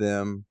see of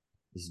them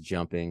is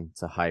jumping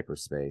to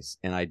hyperspace.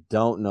 And I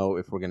don't know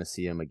if we're going to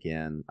see him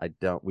again.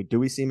 Do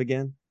we see him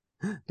again?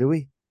 Do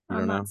we?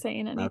 I'm not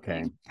saying anything.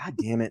 Okay. God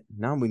damn it.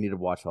 Now we need to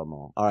watch them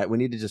all. All right. We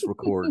need to just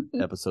record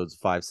episodes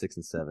 5, 6,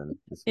 and 7.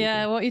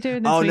 Yeah. What are you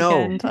doing this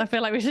weekend? I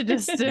feel like we should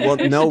just, we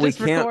can't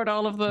record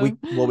all of them.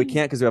 We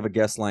can't because we have a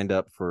guest lined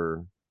up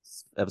for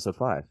episode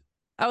 5.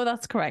 Oh,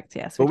 that's correct.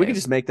 Yes. But we can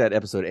just make that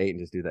episode 8 and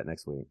just do that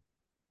next week.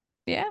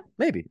 Yeah.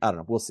 Maybe. I don't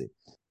know. We'll see.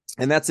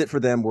 And that's it for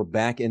them. We're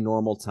back in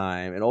normal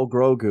time. And old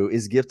Grogu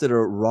is gifted a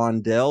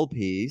rondelle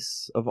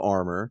piece of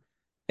armor.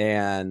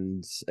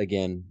 And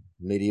again,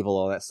 medieval,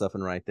 all that stuff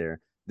in right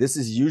there. This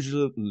is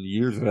usually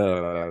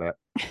 3,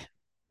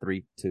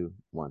 2,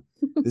 1.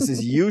 This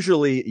is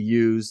usually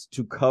used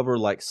to cover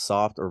like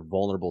soft or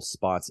vulnerable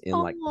spots in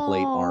like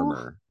plate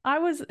armor.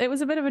 It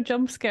was a bit of a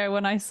jump scare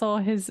when I saw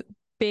his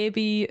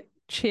baby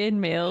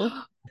chainmail.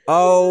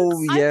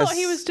 Oh, yes. I thought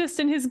he was just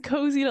in his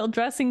cozy little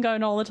dressing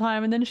gown all the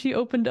time, and then she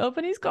opened up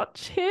and he's got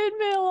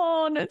chainmail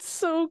on. It's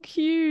so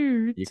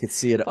cute. You could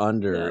see it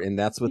under, and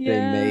that's what they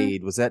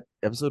made. Was that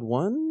episode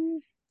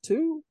 1,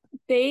 2?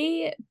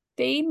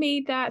 They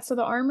made that, so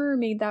the armor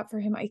made that for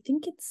him. I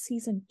think it's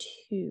season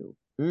 2.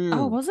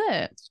 Oh, was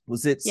it?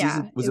 Was it?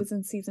 It was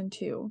in season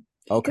 2.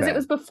 Okay, because it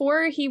was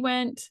before he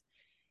went.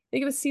 I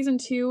think it was season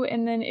 2,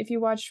 and then if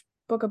you watch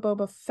Book of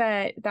Boba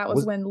Fett, that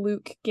was when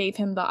Luke gave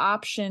him the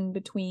option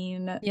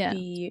between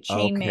the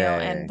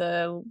chainmail and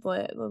the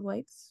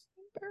lightsaber.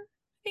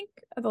 I think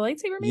the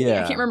lightsaber. Maybe I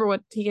can't remember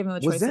what he gave him the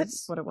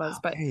choice. What it was,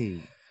 but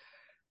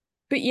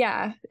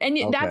yeah,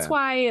 and that's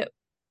why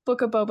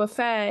Book of Boba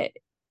Fett.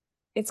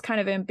 It's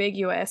kind of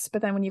ambiguous,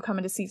 but then when you come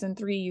into season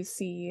 3, you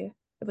see,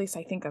 at least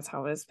I think that's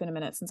how it is. It's been a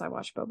minute since I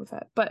watched Boba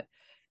Fett, but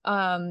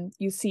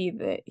you see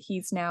that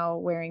he's now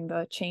wearing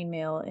the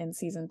chainmail in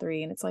season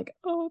 3, and it's like,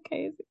 oh,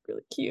 okay, it's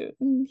really cute.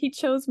 And he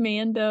chose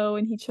Mando,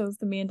 and he chose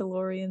the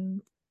Mandalorian.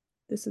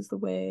 This is the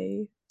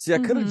way. See, I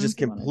could have just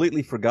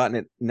completely forgotten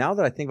it. Now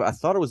that I think about it, I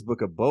thought it was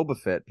Book of Boba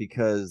Fett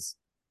because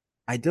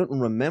I don't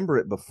remember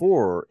it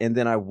before, and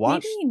then I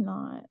watched. Maybe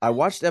not. I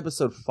watched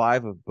episode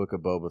 5 of Book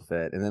of Boba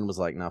Fett, and then was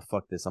like, "Nah,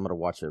 fuck this! I'm gonna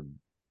watch it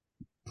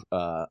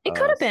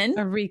could have been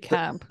a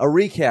recap. A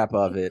recap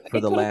of it for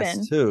the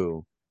last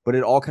 2, but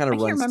it all kind of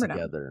runs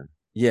together.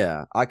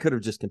 Yeah, I could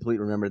have just completely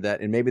remembered that,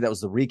 and maybe that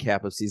was the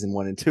recap of season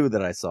 1 and 2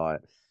 that I saw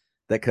it.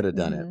 That could have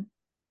done it.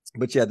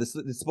 But yeah, this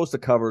is supposed to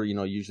cover,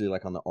 usually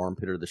like on the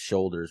armpit or the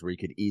shoulders, where you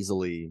could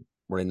easily,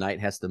 where a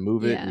knight has to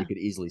move it, and you could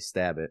easily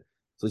stab it.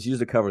 So it's used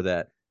to cover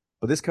that.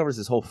 But this covers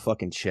his whole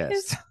fucking chest.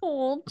 His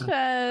whole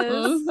chest.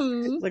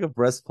 It's like a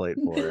breastplate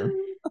for him.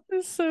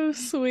 It's so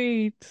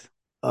sweet.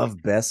 Of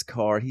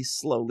Beskar, he's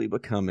slowly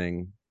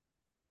becoming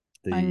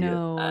the I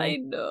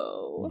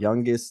know.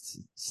 youngest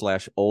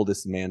 /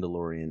 oldest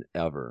Mandalorian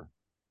ever.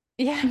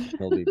 Yeah.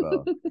 He'll be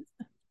both.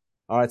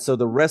 All right, so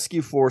the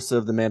rescue force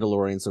of the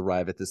Mandalorians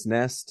arrive at this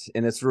nest,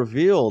 and it's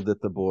revealed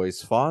that the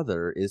boy's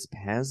father is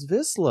Paz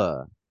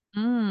Vizsla.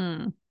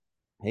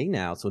 Hey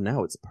now, so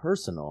now it's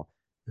personal.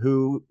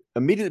 who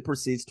immediately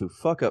proceeds to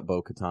fuck up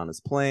Bo-Katana's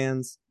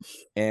plans.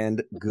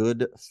 And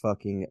good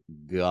fucking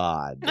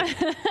God,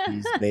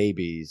 these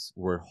babies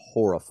were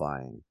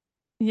horrifying.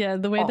 Yeah,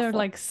 the way they're Awful.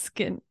 like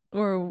skin,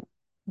 or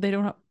they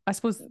don't have, I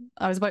suppose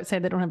I was about to say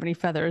they don't have any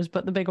feathers,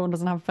 but the big one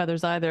doesn't have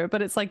feathers either.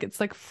 But it's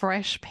like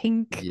fresh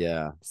pink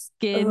Yeah.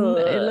 skin.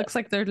 It Ugh. looks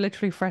like they're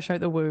literally fresh out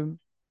the womb.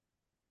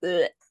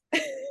 Ugh.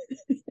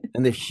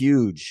 And they're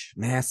huge,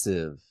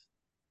 massive.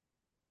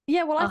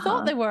 Yeah, well, I thought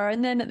Uh-huh. they were,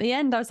 and then at the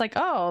end, I was like,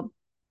 oh,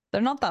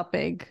 they're not that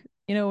big.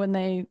 You know, when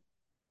they,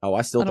 Oh,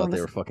 I still I don't thought they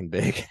wanna were fucking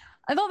big.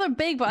 I thought they're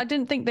big, but I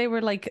didn't think they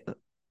were like.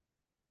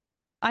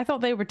 I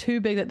thought they were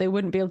too big that they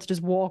wouldn't be able to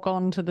just walk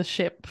onto the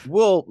ship.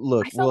 Well,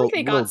 look, I felt like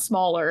they got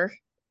smaller.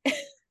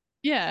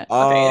 Yeah.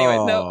 Okay, anyway,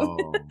 Oh.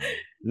 no.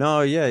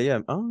 No, yeah.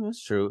 Oh,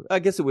 that's true. I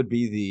guess it would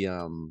be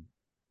the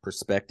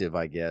perspective,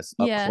 I guess,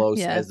 up Yeah, close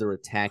yeah. as they're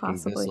attacking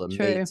Possibly. Vizsla,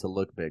 True. made to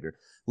look bigger.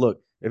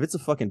 Look, if it's a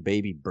fucking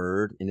baby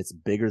bird and it's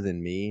bigger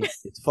than me,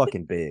 it's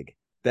fucking big.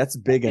 That's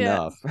big Yeah.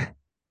 enough.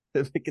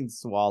 If it can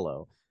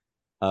swallow.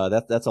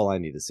 That's all I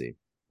need to see.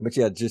 But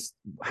yeah, just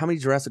how many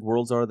Jurassic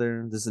Worlds are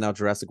there? This is now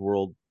Jurassic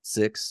World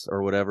 6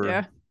 or whatever.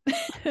 Yeah.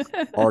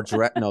 Or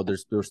no,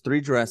 there's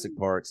 3 Jurassic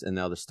Parks and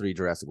now there's 3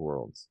 Jurassic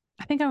Worlds.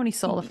 I think I only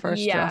saw the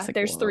first Yeah, Jurassic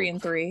there's World. 3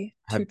 and 3.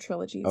 Two Have-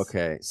 trilogies.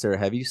 Okay, Sarah,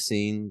 have you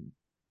seen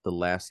the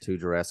last 2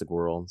 Jurassic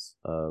Worlds?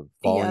 Fallen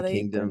They're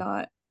Kingdom,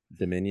 not.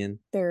 Dominion.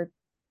 They're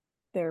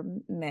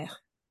meh.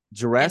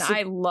 Jurassic. And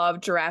I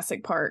love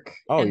Jurassic Park.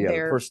 Oh and yeah,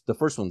 they're the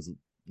first one's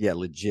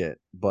legit,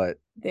 but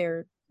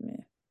they're meh.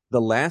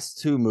 the last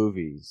 2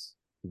 movies,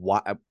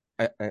 why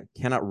I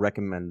cannot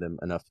recommend them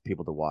enough to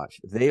people to watch.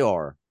 They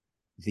are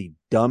the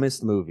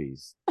dumbest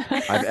movies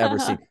I've ever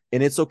seen.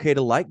 And it's okay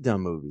to like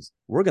dumb movies.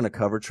 We're going to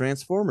cover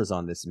Transformers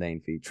on this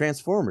main feed.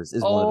 Transformers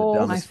is one of the My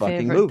dumbest fucking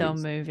favorite movies.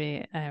 dumb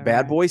movie ever.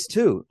 Bad Boys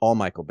 2, all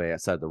Michael Bay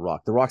outside The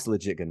Rock. The Rock's a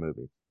legit good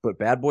movie. But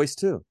Bad Boys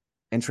 2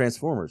 and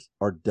Transformers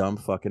are dumb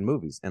fucking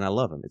movies. And I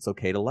love them. It's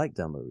okay to like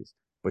dumb movies.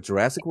 But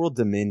Jurassic World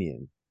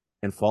Dominion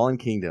and Fallen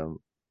Kingdom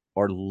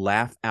are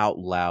laugh out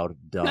loud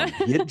dumb.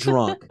 Get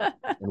drunk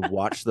and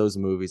watch those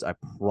movies. I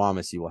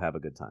promise you will have a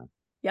good time.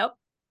 Yep.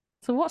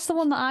 So what's the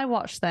one that I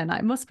watched then?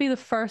 It must be the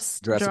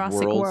first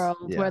Jurassic World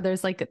yeah. where they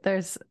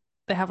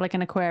have like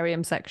an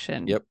aquarium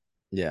section. Yep.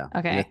 Yeah.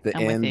 Okay, And at the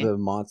I'm with end, you. the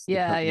monster.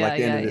 Yeah, like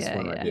the end of yeah, this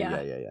one right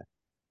yeah. here. Yeah.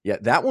 Yeah,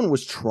 that one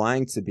was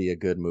trying to be a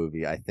good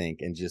movie, I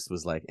think, and just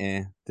was like,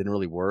 didn't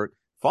really work.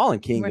 Fallen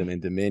Kingdom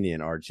and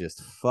Dominion are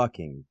just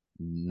fucking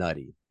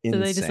nutty.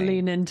 Insane. So they just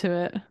lean into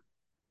it.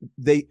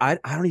 I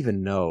don't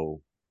even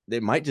know. They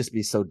might just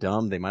be so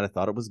dumb. They might have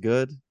thought it was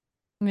good.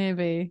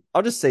 Maybe.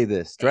 I'll just say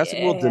this: Jurassic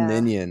World Yeah.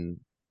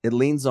 Dominion. It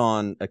leans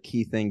on a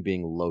key thing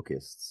being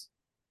locusts,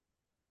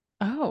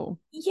 Oh.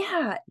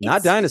 Yeah. not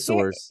it's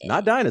dinosaurs, very-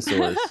 not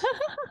dinosaurs,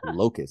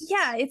 locusts.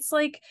 Yeah, it's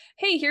like,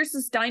 hey, here's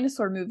this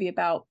dinosaur movie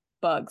about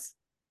bugs.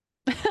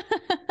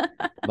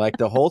 Like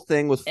the whole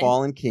thing with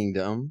Fallen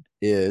Kingdom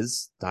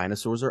is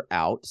dinosaurs are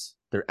out.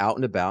 They're out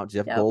and about.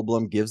 Jeff Yep.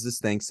 Goldblum gives this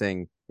thing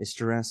saying, it's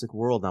Jurassic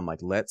World. I'm like,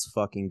 let's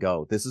fucking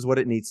go. This is what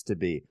it needs to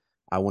be.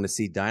 I want to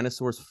see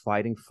dinosaurs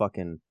fighting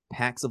fucking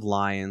packs of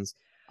lions.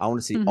 I want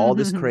to see all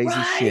this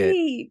crazy shit.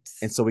 Right.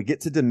 And so we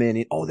get to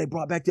Dominion. Oh, they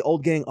brought back the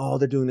old gang. Oh,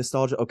 they're doing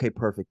nostalgia. Okay,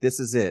 perfect. This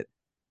is it.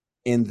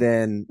 And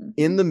then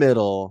in the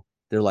middle,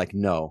 they're like,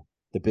 no,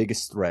 the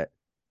biggest threat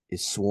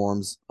is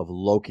swarms of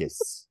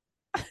locusts.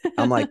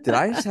 I'm like, did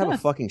I just have a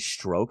fucking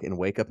stroke and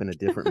wake up in a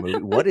different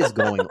movie? What is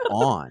going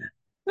on?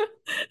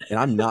 And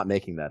I'm not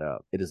making that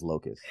up. It is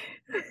locusts.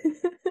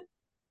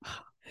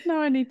 No,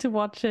 I need to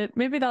watch it.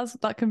 Maybe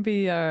that can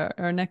be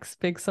our next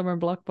big summer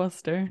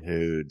blockbuster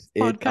Dude.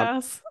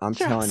 podcast. I'm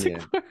telling you,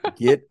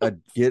 Jurassic World.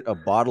 get a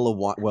bottle of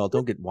wine. Well,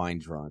 don't get wine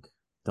drunk.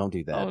 Don't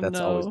do that. Oh, That's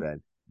always no.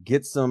 bad.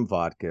 Get some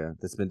vodka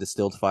that's been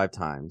distilled 5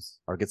 times,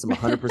 or get some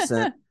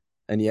 100%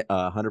 and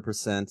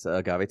 100%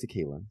 agave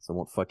tequila, so it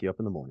won't fuck you up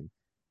in the morning,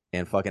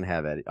 and fucking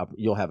have at it.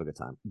 You'll have a good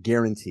time,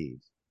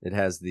 guaranteed. It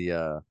has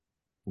the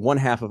one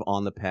half of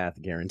On the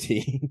Path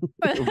guarantee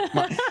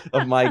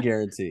of my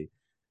guarantee.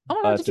 Oh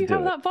my god, to did you do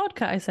have it. that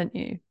vodka I sent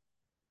you?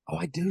 Oh,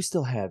 I do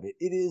still have it.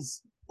 It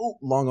is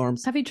long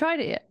arms. Have you tried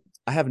it yet?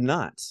 I have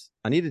not.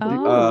 I need to do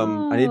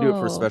I need to do it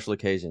for a Oh. special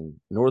occasion.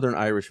 Northern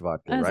Irish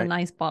vodka, That's right? a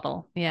nice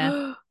bottle.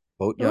 Yeah.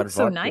 Boatyard looks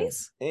so vodka.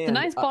 nice. It's a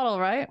nice bottle,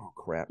 right? Oh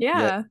crap.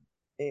 Yeah.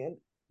 And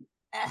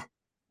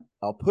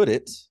I'll put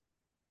it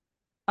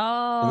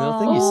Oh, little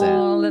thing you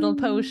sent. little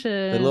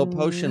potion. the little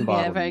potion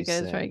bottle. Yeah, very you good,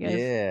 sent. very good.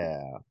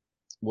 Yeah.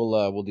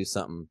 We'll do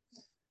something.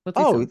 We'll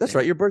do Oh, something. that's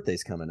right. Your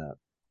birthday's coming up.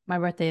 My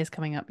birthday is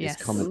coming up. Yes.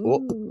 It's coming up.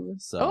 Ooh.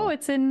 So Oh,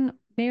 it's in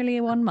nearly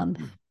 1 month.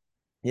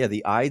 yeah,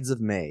 the Ides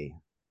of May.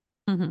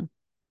 hmm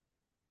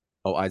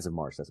Oh, Ides of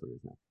March. That's what it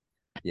is now.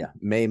 Yeah,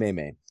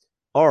 May.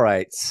 All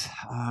right.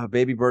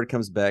 Baby bird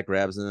comes back,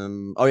 grabs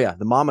him. Oh yeah,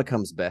 the mama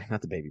comes back.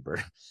 Not the baby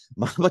bird.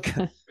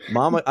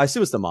 Mama. I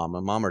assume it's the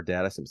mama. Mom or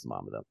dad. I assume it's the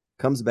mama though.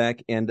 Comes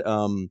back and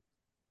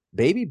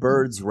baby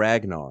bird's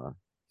Ragnar.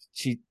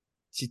 She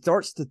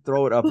starts to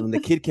throw it up, and when the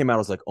kid came out, I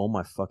was like, "Oh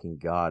my fucking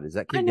god, is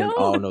that kid?" I know.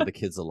 Oh no, the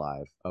kid's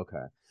alive.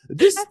 Okay.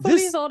 I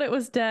fully thought it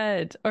was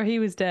dead, or he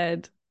was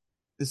dead.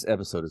 This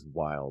episode is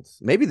wild.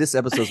 Maybe this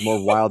episode is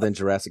more wild than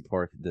Jurassic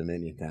Park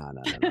Dominion.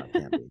 No, it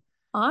can't be.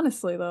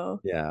 Honestly,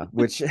 though. Yeah,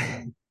 which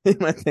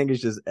my thing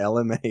is just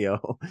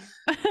LMAO.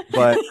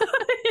 But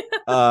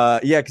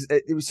yeah, because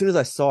as soon as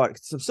I saw it,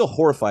 'cause I'm still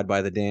horrified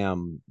by the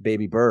damn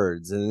baby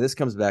birds, and then this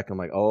comes back. I'm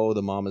like, oh,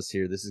 the mama's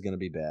here. This is gonna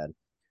be bad.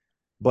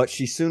 But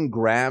she soon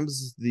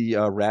grabs the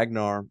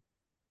Ragnar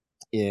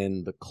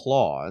in the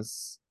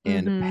claws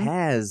and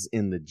Paz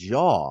in the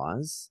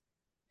jaws,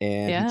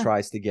 and he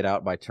tries to get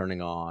out by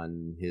turning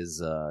on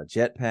his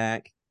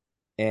jetpack.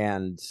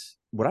 And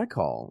what I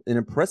call an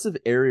impressive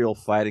aerial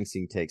fighting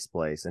scene takes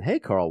place. And hey,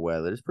 Carl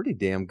Weathers, pretty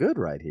damn good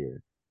right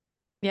here.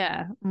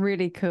 Yeah,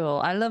 really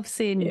cool. I love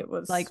seeing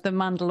like the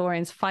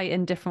Mandalorians fight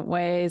in different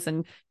ways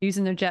and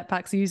using their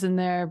jetpacks, using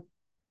their,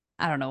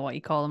 I don't know what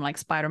you call them, like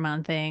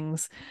Spider-Man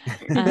things.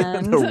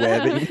 And the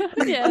webbing.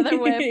 Yeah, their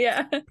web.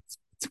 Yeah.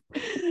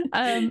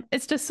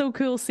 It's just so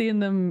cool seeing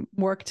them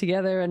work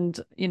together, and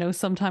you know,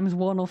 sometimes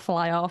one will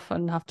fly off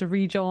and have to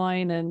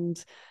rejoin,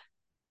 and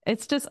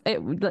it's just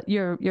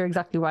you're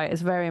exactly right.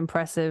 It's very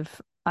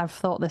impressive. I've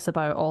thought this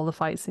about all the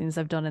fight scenes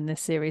I've done in this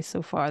series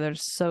so far. They're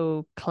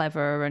so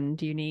clever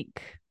and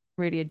unique.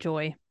 Really a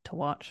joy to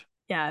watch.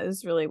 Yeah, it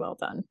was really well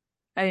done.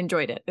 I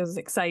enjoyed it. It was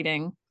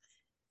exciting,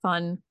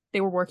 fun. They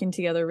were working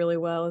together really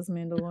well as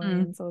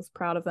Mandalorians. I was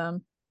proud of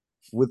them.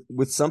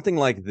 With something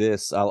like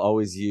this, I'll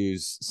always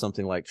use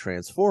something like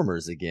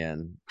Transformers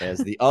again as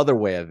the other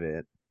way of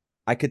it.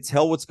 I could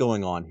tell what's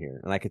going on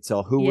here, and I could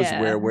tell who was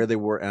where they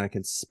were, and I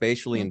can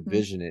spatially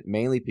envision it,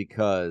 mainly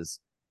because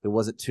there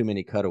wasn't too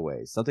many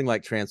cutaways. Something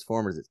like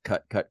Transformers, it's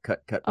cut.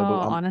 Oh,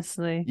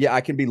 honestly. Yeah,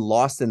 I can be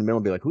lost in the middle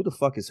and be like, who the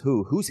fuck is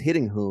who? Who's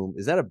hitting whom?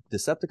 Is that a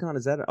Decepticon?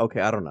 Is that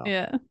okay, I don't know.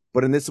 Yeah.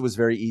 But in this, it was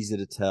very easy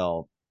to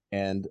tell.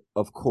 And,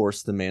 of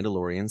course, the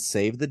Mandalorian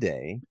saved the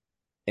day.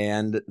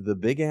 And the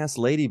big-ass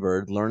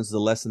ladybird learns the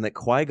lesson that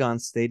Qui-Gon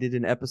stated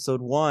in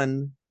Episode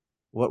 1.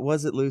 What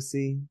was it,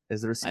 Lucy?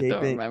 As they're escaping? I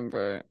don't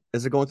remember.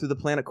 As they're going through the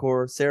planet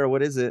core. Sarah,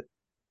 what is it?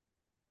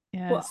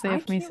 Yeah,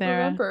 save me,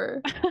 Sarah.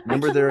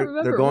 Remember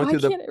they're going through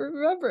the... I can't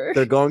remember.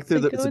 They're going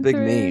through the... It's a big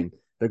meme.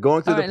 They're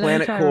going through the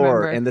planet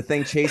core, and the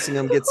thing chasing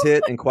them gets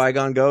hit, and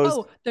Qui-Gon goes...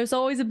 Oh, there's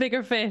always a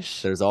bigger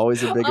fish. There's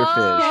always a bigger fish.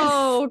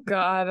 Oh,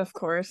 God, of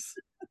course.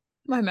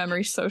 My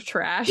memory's so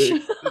trash.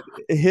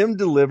 Him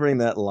delivering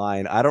that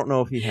line, I don't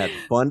know if he had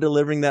fun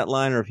delivering that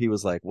line or if he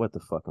was like, what the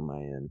fuck am I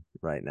in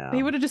right now?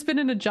 He would have just been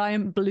in a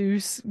giant blue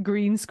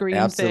green screen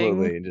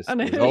Absolutely. thing. Just,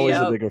 there's always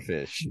a bigger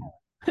fish.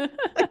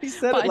 He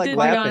said it like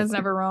laughing. Is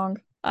never wrong.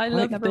 I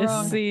love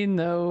this scene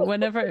though.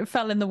 Whenever it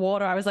fell in the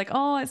water, I was like,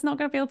 oh, it's not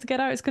going to be able to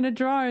get out. It's going to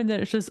drown. Then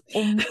it's just...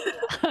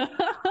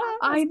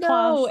 I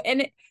know.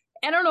 And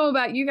I don't know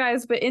about you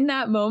guys, but in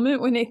that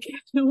moment when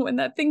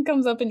that thing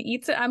comes up and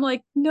eats it, I'm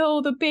like, no,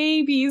 the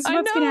babies.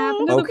 What's going to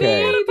happen to the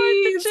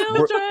babies?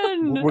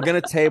 Children? We're going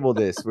to table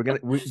this.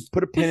 We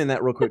put a pin in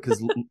that real quick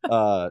because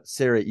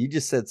Sarah, you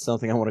just said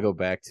something I want to go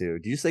back to.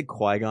 Did you say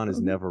Qui-Gon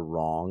is never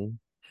wrong?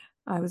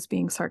 I was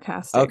being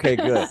sarcastic. Okay,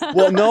 good.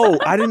 Well, no,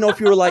 I didn't know if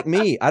you were like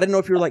me.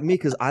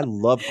 Because I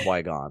love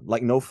Qui-Gon.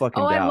 Like, no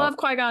fucking doubt. I love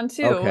Qui-Gon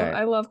too. Okay.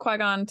 I love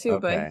Qui-Gon too,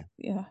 but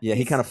yeah. Yeah,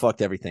 he kind of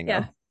fucked everything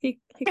up.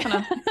 He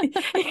kind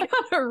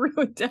of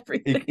ruined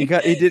everything. He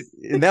did,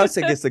 and that's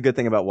I guess the good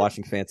thing about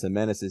watching Phantom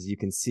Menace is you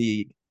can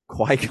see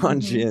Qui-Gon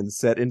Jinn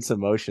set into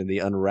motion the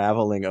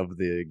unraveling of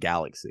the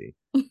galaxy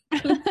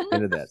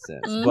into that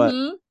sense.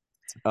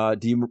 But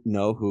do you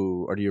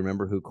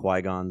remember who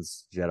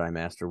Qui-Gon's Jedi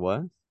Master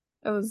was?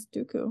 It was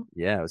Dooku.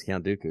 Yeah, it was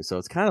Count Dooku. So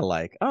it's kind of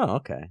like, oh,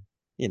 okay,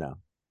 you know,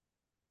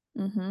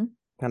 kind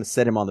of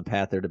set him on the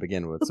path there to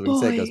begin with. So we can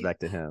say it goes back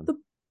to him.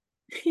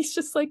 He's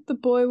just like, the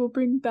boy will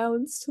bring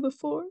balance to the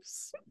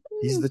Force.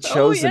 He's the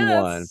chosen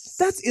one.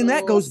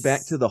 That goes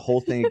back to the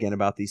whole thing again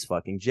about these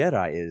fucking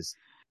Jedi is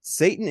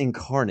Satan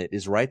incarnate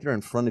is right there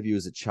in front of you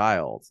as a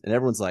child. And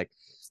everyone's like,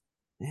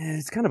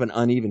 it's kind of an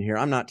uneven here.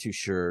 I'm not too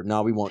sure.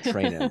 No, we won't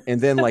train him.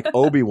 And then like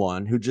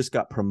Obi-Wan, who just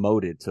got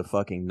promoted to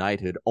fucking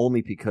knighthood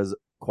only because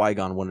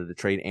Qui-Gon wanted to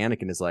train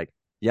Anakin, is like,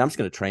 yeah, I'm just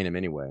going to train him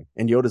anyway.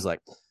 And Yoda's like,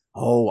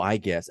 oh, I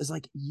guess. It's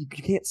like, you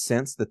can't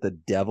sense that the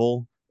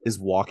devil is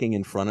walking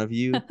in front of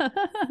you.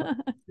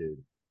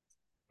 Dude.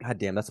 God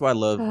damn, that's why I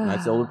love Knights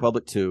of the Old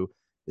Republic 2,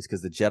 is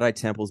because the Jedi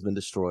Temple's been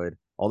destroyed.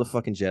 All the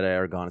fucking Jedi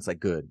are gone. It's like,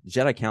 good. The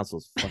Jedi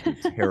Council's fucking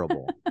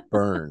terrible.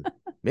 Burn.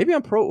 Maybe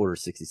I'm pro Order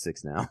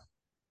 66 now.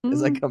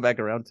 As I come back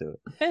around to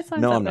it.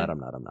 No, I'm not.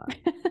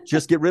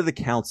 Just get rid of the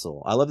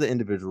council. I love the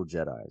individual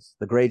Jedis.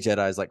 The gray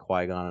Jedis like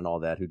Qui-Gon and all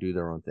that who do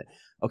their own thing.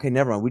 Okay,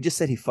 never mind. We just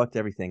said he fucked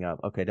everything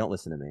up. Okay, don't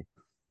listen to me.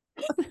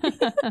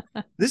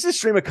 This is a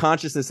stream of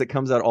consciousness that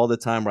comes out all the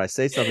time where I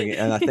say something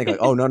and I think like,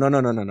 oh, no,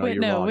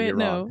 you're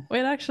wrong.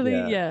 Wait, actually,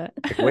 yeah.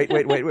 Like,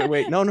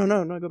 wait.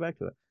 No, go back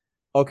to it.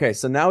 Okay,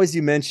 so now as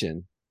you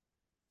mentioned,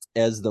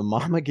 as the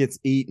mama gets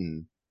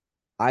eaten,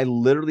 I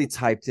literally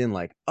typed in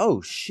like,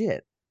 oh,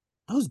 shit.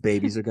 Those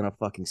babies are gonna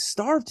fucking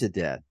starve to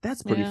death.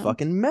 That's pretty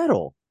fucking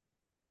metal.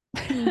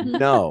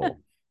 No.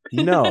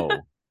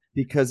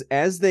 Because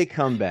as they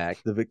come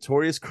back, the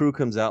victorious crew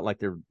comes out like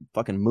they're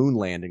fucking moon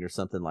landing or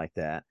something like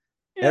that.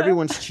 Yeah.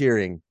 Everyone's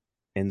cheering.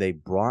 and they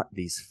brought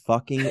these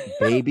fucking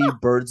baby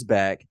birds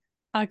back.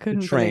 I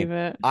couldn't believe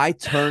it. I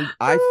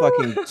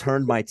fucking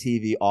turned my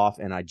TV off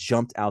and I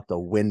jumped out the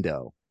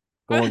window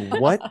going,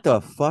 what?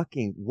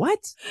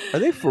 Are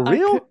they for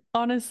real?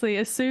 Honestly,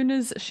 as soon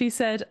as she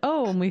said,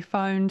 oh, and we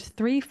found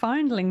 3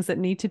 foundlings that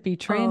need to be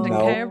trained and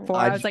cared for,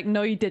 I was like,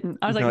 no, you didn't.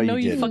 I was like, no,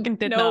 you fucking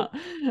did not.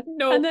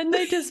 No. And then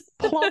they just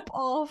plop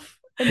off.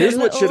 Here's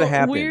what should have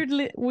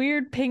happened.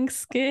 Weird pink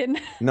skin.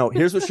 No,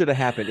 here's what should have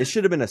happened. It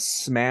should have been a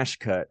smash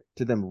cut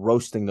to them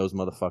roasting those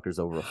motherfuckers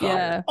over a fire.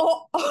 Yeah.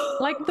 Oh.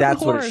 Like the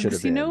porgs. What it should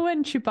have been. You know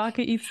when Chewbacca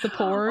eats the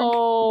porg?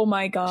 Oh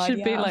my God.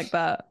 Should be like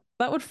that.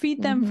 That would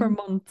feed them for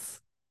months.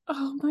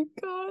 Oh my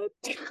God.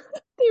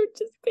 They're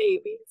just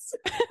babies.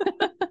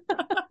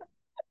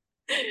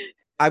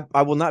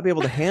 I will not be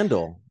able to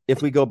handle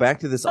if we go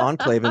back to this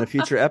enclave in a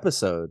future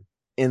episode.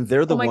 And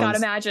they're the ones. Oh my God,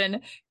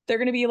 imagine. They're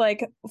going to be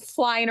like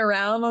flying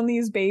around on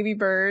these baby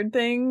bird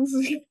things.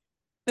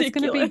 It's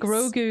going to be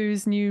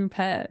Grogu's new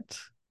pet.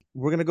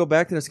 We're going to go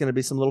back and it's going to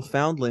be some little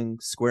foundling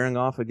squaring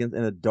off against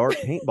in a dark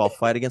paintball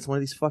fight against one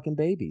of these fucking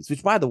babies.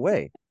 Which, by the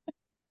way,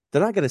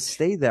 they're not going to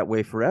stay that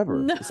way forever.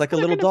 No, it's like a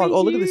little dog.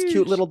 Oh, look at this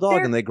cute little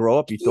dog. And they grow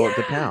up, you throw it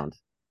to pound.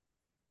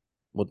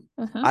 Well,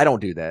 I don't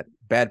do that.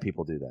 Bad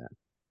people do that.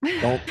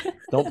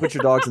 Don't put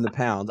your dogs in the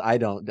pound.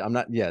 I'm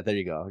not. Yeah, there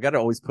you go. I got to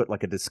always put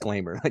like a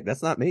disclaimer. Like,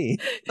 that's not me.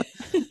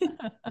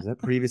 Is that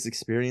previous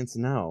experience?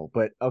 No.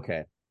 But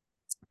okay.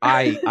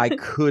 I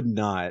could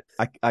not.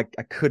 I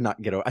could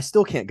not get over. I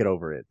still can't get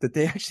over it that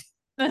they actually.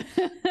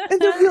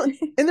 and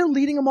they're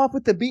leading them off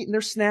with the beat and they're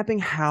snapping.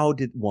 How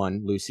did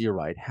Lucy, you're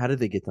right. How did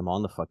they get them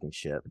on the fucking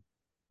ship?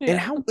 Yeah. And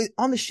how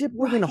on the ship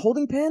were they in a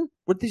holding pen?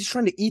 Were they just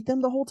trying to eat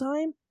them the whole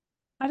time?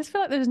 I just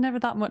feel like there's never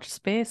that much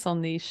space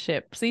on these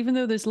ships, even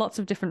though there's lots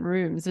of different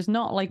rooms. There's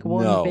not like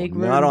one big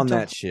room not on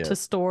that ship to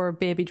store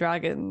baby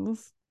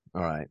dragons.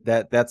 All right,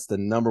 that's the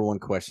number one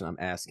question I'm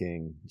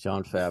asking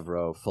Jon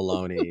Favreau,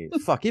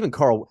 Filoni, fuck, even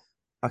Carl.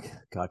 Oh,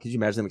 God, could you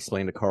imagine them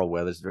explaining to Carl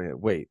Weathers?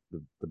 Wait,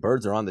 the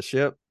birds are on the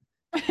ship.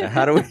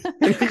 How do we?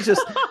 And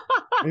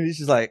he's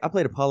just like, I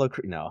played Apollo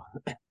Creed. No,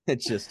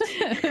 it's just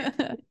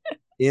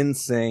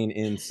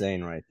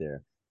insane right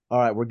there. All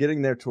right, we're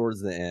getting there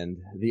towards the end.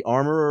 The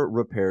armorer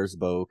repairs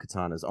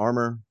Bo-Katana's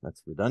armor.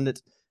 That's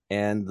redundant.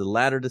 And the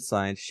latter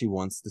decides she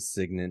wants the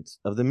signet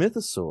of the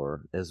mythosaur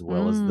as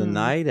well as the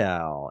night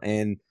owl.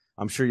 And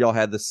I'm sure y'all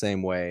had the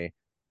same way.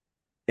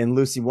 And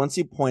Lucy, once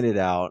you pointed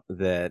out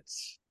that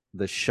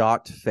the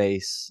shocked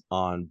face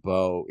on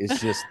Bo is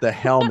just the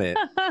helmet.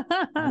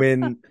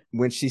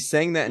 when she's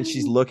saying that and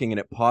she's looking and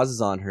it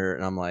pauses on her,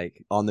 and I'm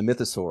like, on the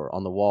mythosaur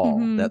on the wall,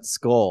 that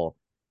skull.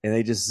 And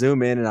they just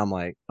zoom in, and I'm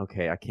like,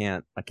 okay, I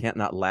can't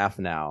not laugh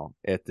now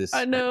at this.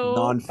 I know,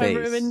 non-face. I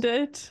ruined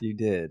it. You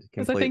did,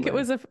 because I think it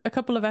was a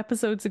couple of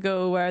episodes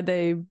ago where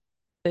they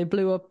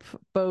blew up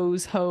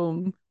Bo's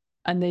home,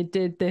 and they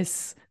did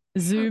this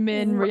zoom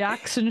in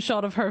reaction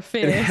shot of her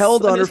face. It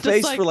held on her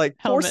face for like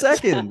 4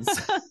 seconds.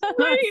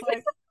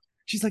 Right.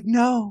 She's like,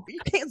 no,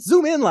 you can't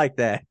zoom in like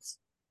that.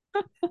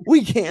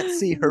 We can't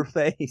see her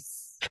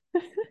face.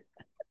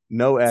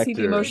 No actor. See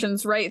the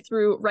emotions right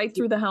through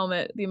the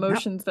helmet. The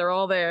emotions, they're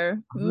all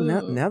there.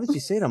 Now that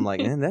you say it, I'm like,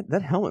 man,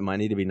 that helmet might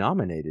need to be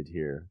nominated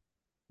here.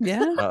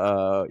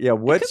 Yeah. Yeah.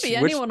 It could be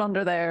anyone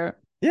under there.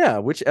 Yeah.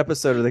 Which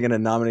episode are they going to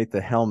nominate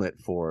the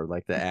helmet for?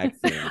 Like the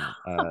acting.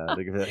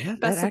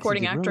 Best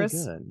supporting actress.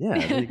 Really good.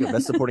 Yeah. There you go.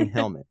 Best supporting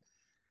helmet.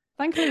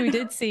 Thankfully, we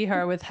did see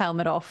her with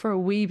helmet off for a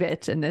wee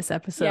bit in this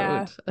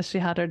episode as she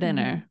had her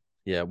dinner.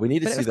 Yeah, we need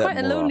to see that. It was quite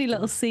a lonely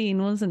little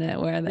scene, wasn't it?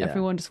 Where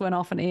everyone just went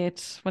off and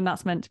ate when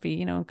that's meant to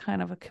be,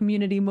 kind of a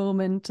community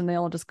moment, and they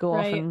all just go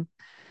off and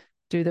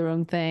do their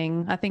own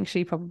thing. I think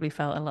she probably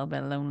felt a little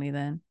bit lonely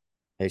then.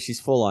 Hey, she's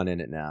full on in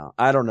it now.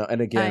 I don't know.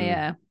 And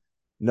again,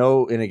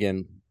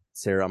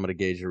 Sarah, I'm going to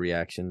gauge your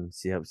reaction.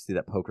 See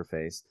that poker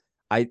face.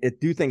 I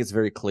do think it's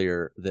very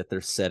clear that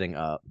they're setting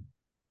up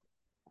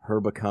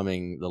her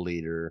becoming the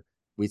leader.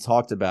 We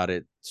talked about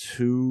it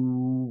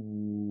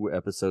 2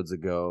 episodes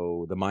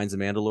ago. The Mines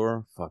of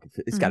Mandalore. Fuck,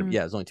 it's got to be.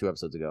 Yeah, it's only 2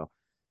 episodes ago.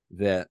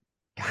 That,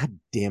 God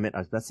damn it, I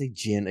was about to say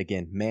Jin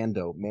again.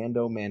 Mando.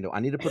 I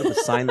need to put up a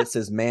sign that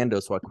says Mando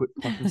so I quit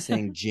fucking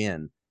saying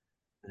Jin.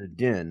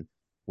 Din,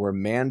 where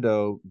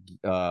Mando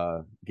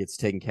gets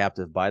taken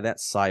captive by that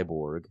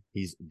cyborg.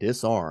 He's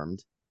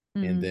disarmed,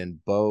 and then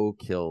Bo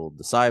killed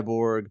the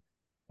cyborg,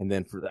 and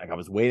then I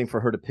was waiting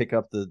for her to pick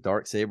up the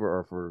Darksaber,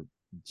 or for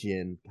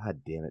Jin, God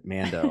damn it,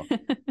 Mando,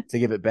 to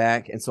give it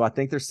back. And so I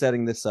think they're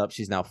setting this up.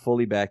 She's now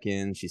fully back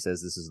in. She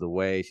says this is the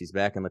way. She's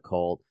back in the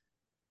cult.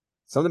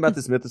 Something about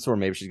this mythosaur.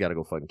 Maybe she's got to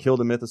go fucking kill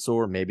the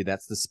mythosaur. Maybe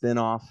that's the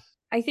spinoff.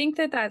 I think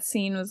that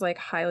scene was like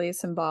highly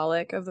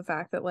symbolic of the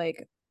fact that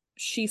like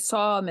she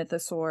saw a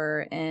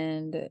mythosaur,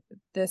 and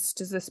does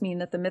this mean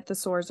that the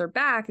mythosaurs are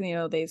back?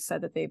 And they've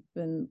said that they've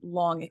been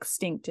long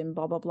extinct and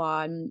blah blah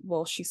blah. And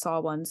well, she saw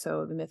one,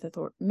 so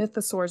the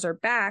mythosaurs are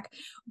back.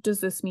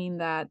 Does this mean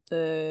that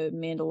the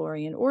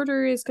Mandalorian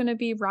Order is going to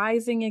be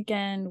rising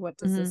again? What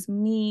does this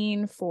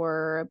mean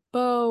for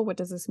Bo? What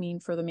does this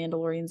mean for the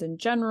Mandalorians in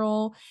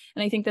general?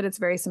 And I think that it's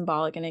very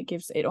symbolic, and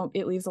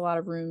it leaves a lot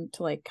of room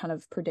to like kind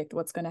of predict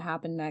what's going to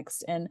happen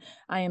next. And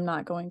I am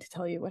not going to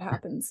tell you what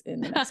happens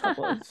in the next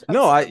couple of episodes.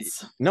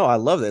 I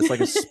love that.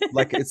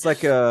 It's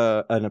like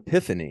an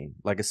epiphany,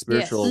 like a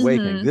spiritual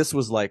awakening. This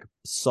was like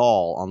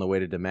Saul on the way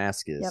to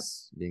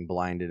Damascus, being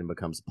blinded and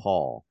becomes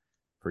Paul.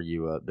 For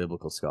you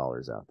biblical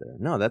scholars out there,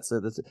 no, that's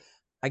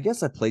I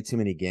guess I play too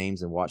many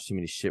games and watch too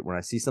many shit. When I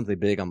see something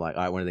big, I'm like,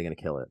 all right, when are they going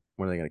to kill it?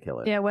 When are they going to kill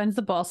it? Yeah, when's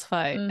the boss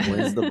fight?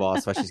 When's the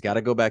boss fight? She's got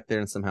to go back there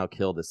and somehow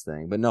kill this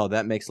thing. But no,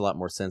 that makes a lot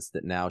more sense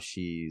that now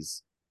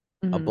she's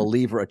a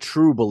believer, a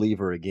true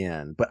believer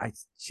again. But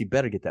she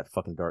better get that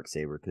fucking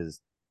Darksaber, because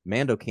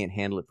Mando can't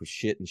handle it for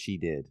shit, and she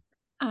did.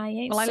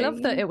 I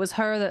love that it was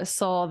her that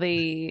saw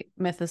the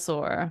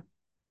mythosaur.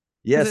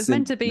 Yes, it's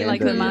meant to be like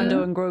the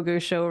Mando and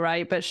Grogu show,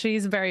 right? But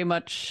she's very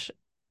much,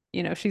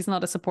 she's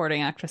not a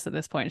supporting actress at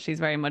this point. She's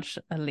very much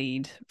a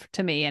lead,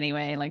 to me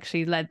anyway. Like,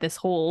 she led this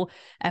whole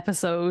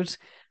episode,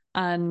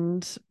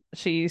 and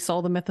she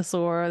saw the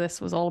mythosaur.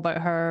 This was all about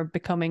her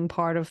becoming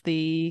part of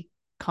the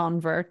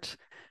convert.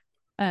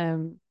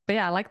 But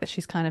yeah, I like that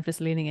she's kind of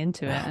just leaning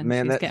into it, and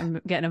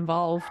she's getting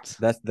involved.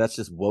 That's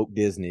just woke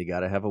Disney. Got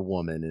to have a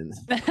woman in.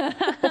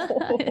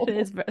 It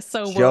is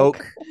so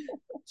woke.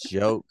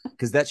 Joke,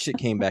 because that shit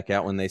came back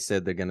out when they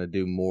said they're gonna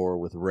do more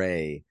with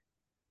Rey,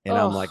 and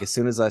I'm like, as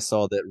soon as I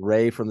saw that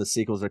Rey from the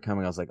sequels are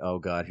coming, I was like, oh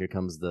god, here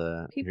comes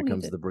the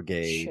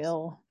brigade.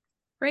 Chill.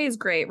 Rey's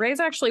great. Rey's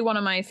actually one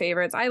of my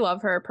favorites. I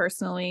love her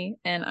personally,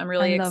 and I'm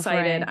really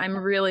excited. I'm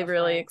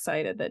really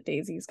excited that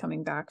Daisy's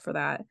coming back for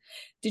that.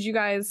 Did you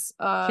guys?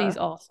 She's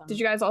awesome. Did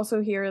you guys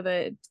also hear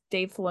that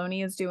Dave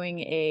Filoni is doing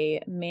a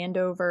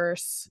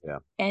Mandoverse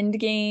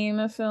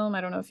Endgame film?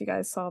 I don't know if you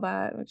guys saw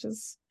that, which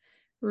is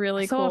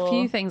really cool. I saw a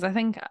few things. I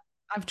think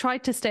I've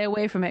tried to stay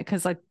away from it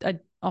because I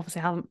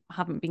obviously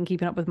haven't been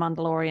keeping up with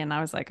Mandalorian.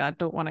 I was like, I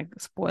don't want to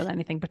spoil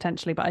anything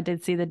potentially, but I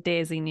did see the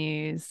Daisy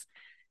news,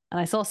 and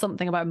I saw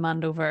something about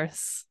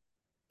Mandoverse.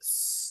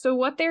 So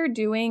what they're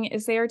doing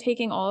is they are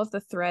taking all of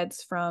the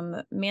threads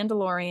from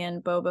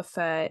Mandalorian, Boba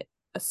Fett,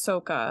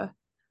 Ahsoka,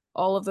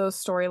 all of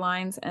those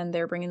storylines, and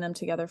they're bringing them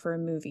together for a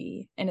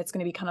movie, and it's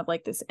going to be kind of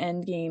like this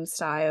Endgame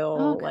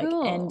style, like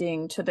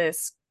ending to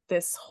this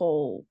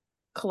whole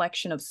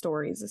collection of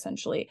stories,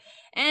 essentially.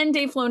 And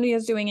Dave Filoni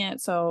is doing it,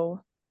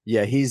 so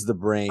yeah, he's the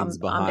brains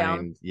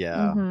behind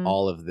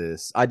all of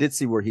this. I did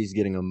see where he's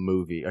getting a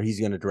movie, or he's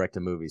going to direct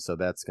a movie, so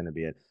that's going to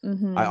be it.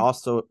 I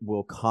also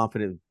will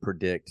confidently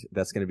predict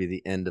that's going to be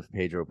the end of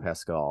Pedro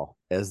Pascal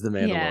as the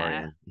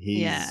Mandalorian.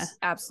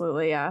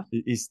 Absolutely,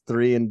 he's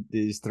three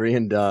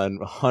and done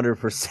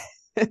 100%.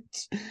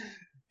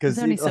 There's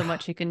only so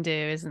much you can do,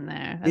 isn't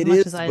there? As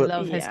much as I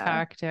love his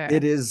character.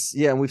 It is,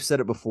 and we've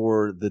said it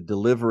before,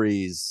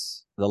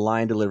 the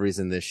line deliveries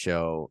in this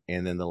show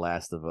and then The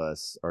Last of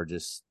Us are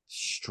just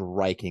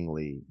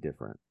strikingly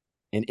different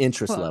in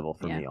interest level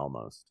for me,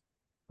 almost.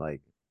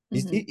 Like,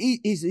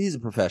 he's a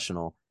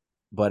professional,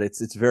 but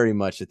it's very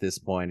much at this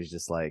point, he's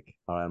just like,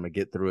 all right, I'm going to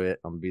get through it.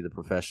 I'm going to be the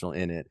professional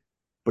in it.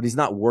 But he's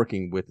not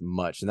working with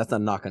much, and that's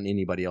not a knock on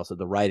anybody else or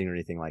the writing or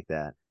anything like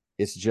that.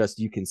 It's just,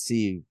 you can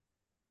see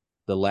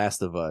The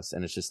Last of Us,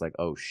 and it's just like,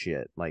 oh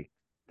shit, like,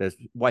 there's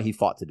why he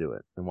fought to do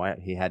it and why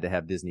he had to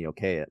have Disney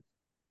okay it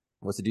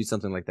was to do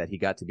something like that. He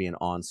got to be an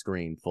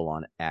on-screen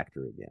full-on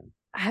actor again.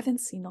 I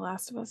haven't seen The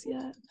Last of Us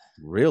yet.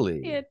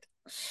 Really?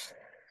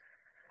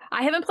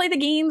 I haven't played the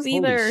games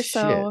either,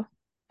 so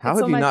how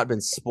have you not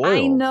been spoiled?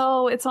 I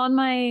know, it's on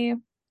my...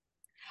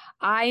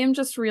 I am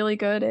just really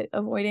good at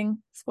avoiding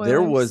spoilers.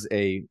 There was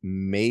a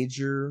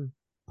major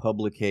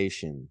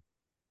publication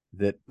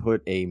that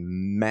put a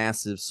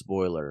massive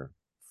spoiler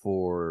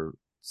for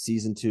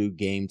season 2,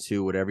 game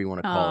 2, whatever you want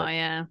to call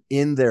it,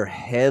 in their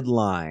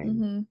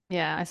headline.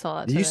 Yeah, I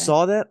saw that. You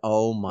saw that?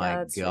 Oh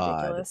my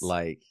god! Ridiculous.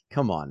 Like,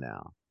 come on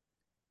now.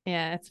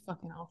 Yeah, it's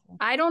fucking awful.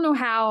 I don't know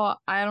how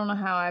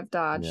I've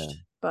dodged,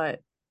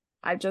 but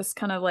I've just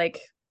kind of like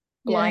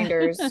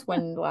blinders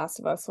when The Last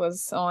of Us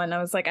was on. I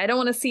was like, I don't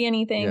want to see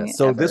anything. Yeah,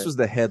 so ever. This was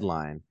the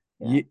headline.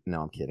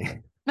 No, I'm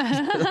kidding.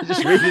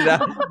 Just read it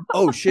out.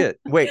 Oh shit!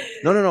 Wait,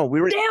 no.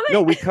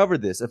 We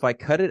covered this. If I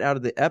cut it out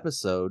of the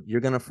episode,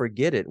 you're gonna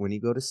forget it when you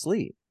go to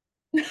sleep.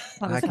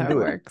 I can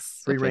do it.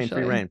 Free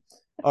reign.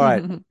 All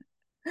right.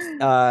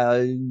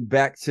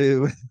 Back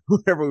to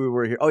wherever we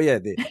were here. Oh yeah,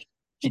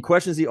 she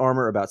questions the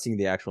armor about seeing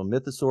the actual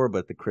mythosaur,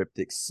 but the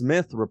cryptic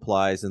Smith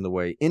replies in the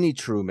way any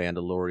true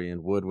Mandalorian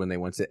would when they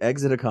want to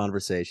exit a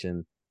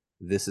conversation.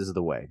 This is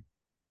the way.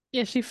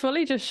 Yeah, she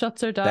fully just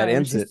shuts her down. That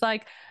ends it.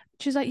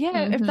 She's like,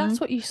 yeah, if that's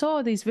what you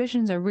saw, these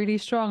visions are really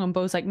strong. And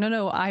Bo's like,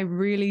 no, I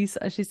really...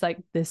 She's like,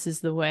 this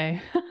is the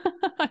way.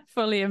 I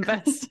fully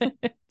invested.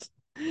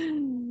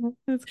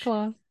 It's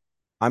class.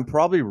 I'm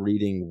probably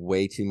reading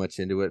way too much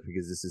into it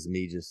because this is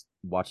me just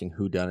watching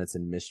whodunits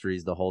and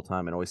mysteries the whole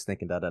time and always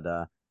thinking da da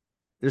da.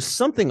 There's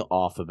something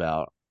off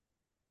about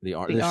the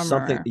armor. There's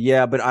something, armor.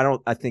 yeah, but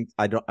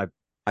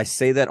I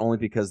say that only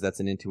because that's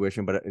an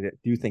intuition, but I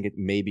do think it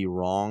may be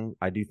wrong.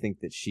 I do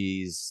think that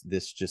she's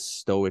this just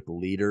stoic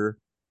leader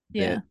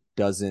that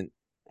doesn't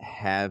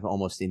have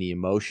almost any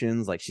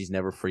emotions. Like, she's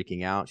never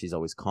freaking out. She's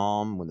always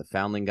calm. When the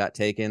Foundling got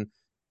taken,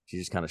 she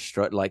just kind of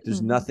strut. Like,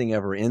 there's nothing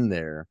ever in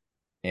there.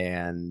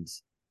 And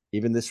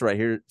even this right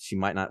here, she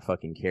might not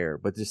fucking care.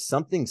 But just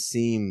something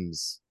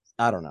seems,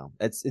 I don't know.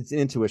 It's an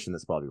intuition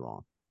that's probably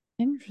wrong.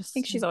 Interesting. I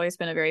think she's always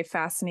been a very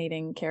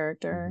fascinating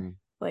character.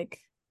 Like,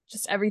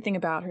 just everything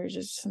about her is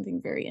just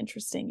something very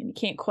interesting, and you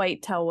can't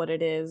quite tell what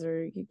it is,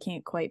 or you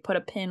can't quite put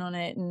a pin on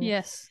it. And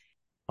yes.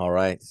 All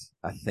right.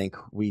 I think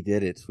we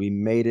did it. We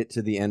made it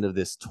to the end of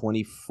this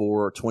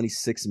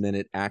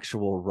 26-minute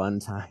actual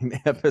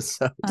runtime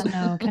episode. I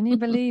know. Can you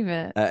believe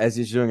it? As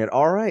he's doing it.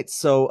 All right.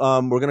 So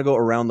we're going to go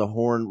around the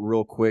horn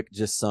real quick.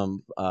 Just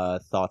some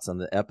thoughts on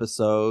the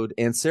episode.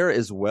 And Sarah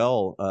as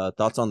well.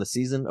 Thoughts on the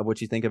season of what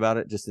you think about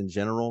it just in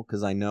general?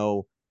 Because I don't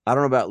know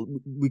about,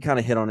 we kind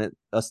of hit on it,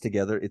 us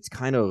together. It's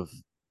kind of,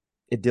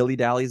 it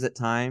dilly-dallies at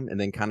time and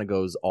then kind of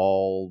goes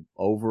all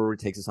over. It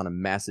takes us on a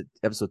massive,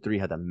 episode 3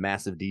 had a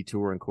massive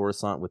detour in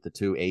Coruscant with the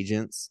 2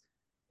 agents.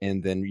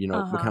 And then,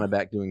 we're kind of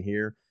back doing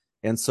here.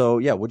 And so,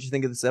 yeah, what'd you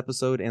think of this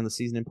episode and the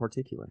season in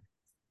particular?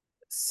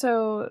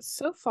 So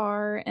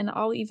far, and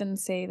I'll even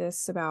say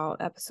this about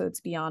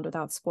episodes beyond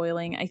without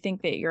spoiling, I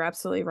think that you're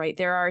absolutely right.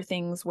 There are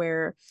things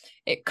where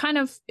it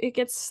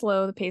gets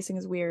slow, the pacing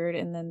is weird,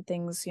 and then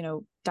things,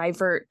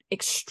 divert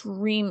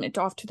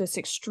off to this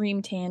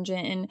extreme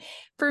tangent. And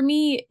for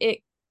me,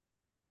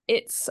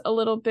 it's a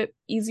little bit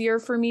easier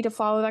for me to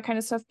follow that kind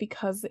of stuff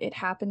because it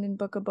happened in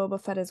Book of Boba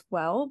Fett as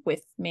well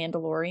with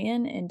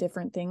Mandalorian and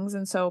different things.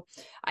 And so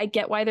I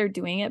get why they're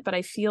doing it, but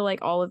I feel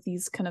like all of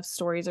these kind of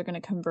stories are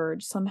going to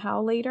converge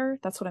somehow later.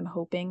 That's what I'm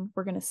hoping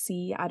we're going to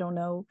see. I don't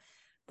know.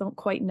 Don't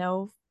quite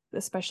know,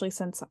 especially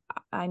since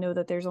I know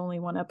that there's only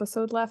one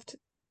episode left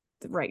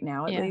right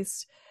now, at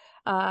least.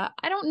 I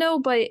don't know,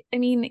 but I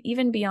mean,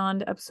 even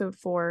beyond episode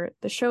 4,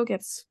 the show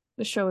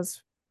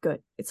is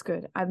good. It's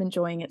good. I'm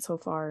enjoying it so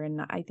far,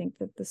 and I think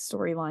that the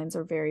storylines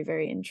are very,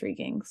 very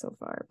intriguing so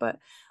far. But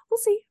we'll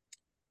see.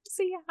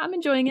 I'm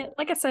enjoying it.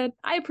 Like I said,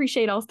 I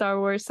appreciate all Star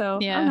Wars, so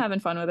I'm having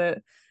fun with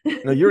it.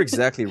 No, you're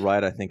exactly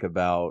right. I think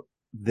about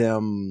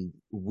them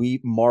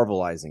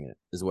marvelizing it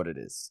is what it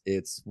is.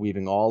 It's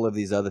weaving all of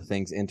these other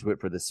things into it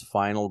for this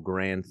final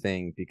grand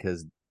thing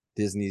because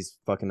Disney's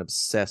fucking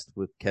obsessed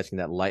with catching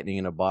that lightning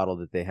in a bottle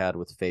that they had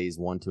with phase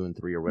 1, 2, and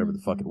 3 or whatever the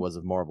fuck it was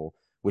of Marvel,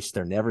 which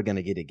they're never going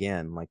to get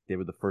again. Like, they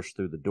were the first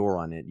through the door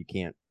on it. You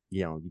can't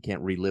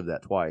relive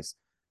that twice.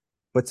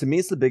 But to me,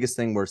 it's the biggest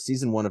thing where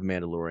season 1 of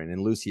Mandalorian,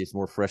 and Lucy, it's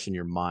more fresh in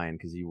your mind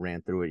because you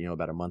ran through it,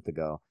 about a month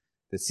ago.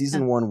 That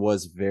season 1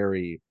 was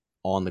very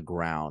on the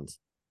ground.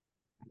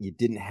 You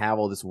didn't have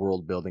all this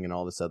world building and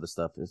all this other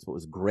stuff. That's what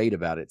was great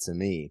about it to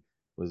me.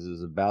 It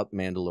was about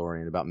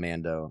Mandalorian, about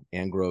Mando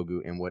and Grogu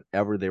and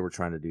whatever they were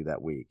trying to do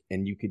that week.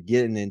 And you could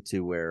get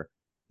into where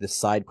the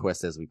side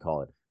quest, as we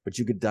call it, but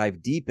you could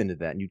dive deep into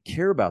that and you'd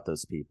care about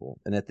those people.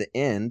 And at the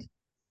end,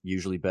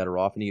 usually better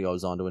off, and he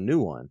goes on to a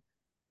new one.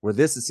 Where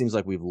this, it seems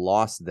like we've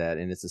lost that.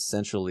 And it's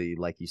essentially,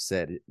 like you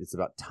said, it's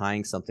about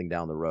tying something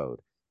down the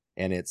road.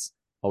 And it's,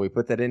 we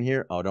put that in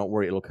here. Oh, don't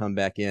worry. It'll come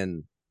back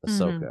in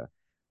Ahsoka.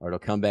 Or it'll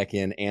come back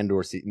in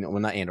Andor.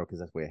 Not Andor because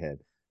that's way ahead.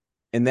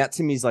 And that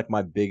to me is like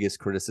my biggest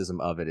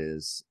criticism of it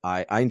is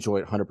I enjoy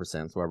it 100%.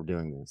 That's why we're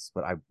doing this.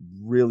 But I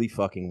really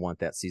fucking want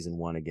that season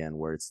 1 again,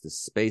 where it's the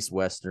space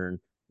western.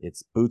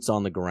 It's boots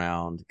on the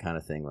ground kind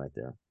of thing right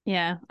there.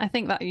 Yeah, I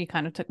think that you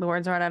kind of took the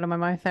words right out of my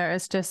mouth there.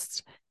 It's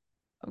just,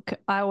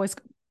 I always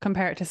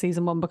compare it to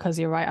season 1 because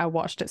you're right. I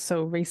watched it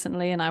so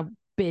recently and I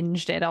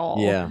binged it all.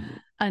 Yeah.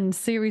 And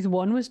series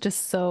 1 was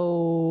just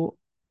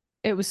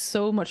it was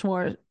so much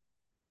more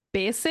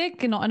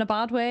basic, not in a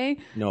bad way.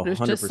 No, 100%. It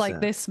was just like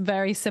this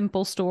very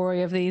simple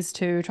story of these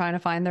two trying to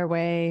find their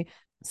way.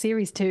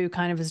 Series 2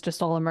 kind of has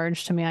just all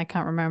emerged to me. I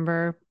can't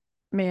remember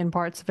main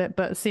parts of it,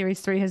 but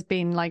series 3 has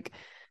been like,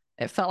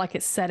 it felt like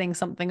it's setting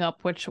something up,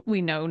 which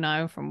we know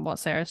now from what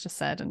Sarah's just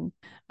said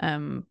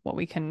and what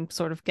we can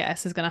sort of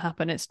guess is going to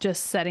happen. It's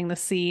just setting the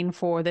scene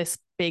for this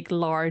big,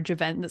 large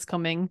event that's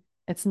coming.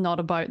 It's not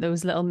about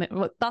those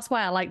little... That's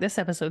why I like this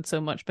episode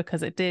so much,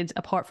 because it did,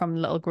 apart from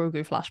the little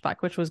Grogu flashback,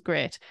 which was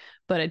great,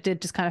 but it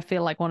did just kind of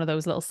feel like one of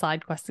those little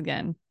side quests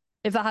again.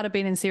 If that had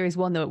been in series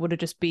 1, though, it would have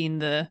just been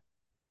the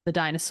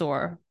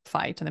dinosaur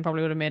fight, and they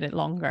probably would have made it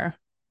longer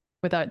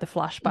without the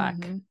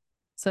flashback.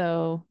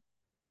 So...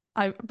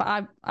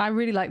 I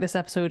really like this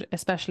episode,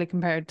 especially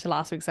compared to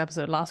last week's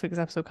episode. Last week's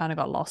episode kind of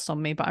got lost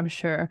on me, but I'm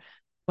sure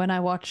when I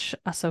watch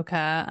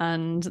Ahsoka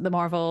and the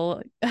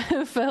Marvel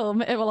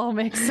film, it will all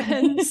make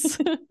sense.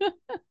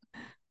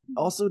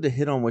 Also, to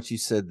hit on what you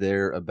said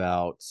there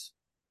about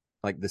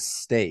like the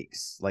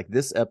stakes, like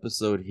this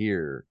episode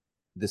here,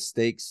 the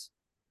stakes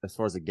as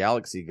far as the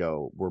galaxy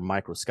go, were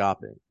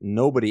microscopic.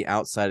 Nobody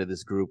outside of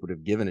this group would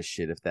have given a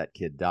shit if that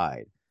kid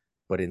died.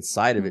 But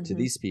inside of it, to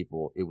these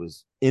people, it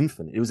was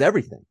infinite. It was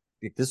everything.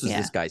 Like, this was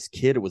this guy's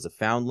kid. It was a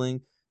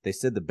foundling. They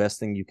said the best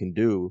thing you can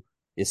do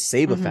is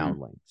save a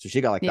foundling. So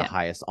she got like the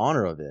highest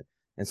honor of it.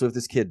 And so if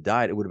this kid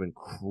died, it would have been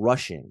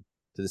crushing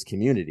to this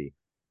community.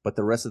 But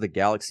the rest of the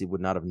galaxy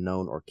would not have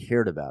known or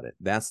cared about it.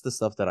 That's the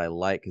stuff that I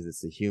like because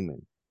it's a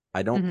human.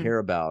 I don't care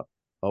about,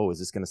 is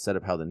this going to set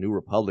up how the New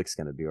Republic's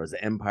going to be? Or is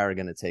the Empire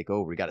going to take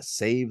over? We got to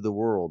save the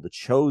world, the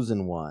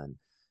chosen one,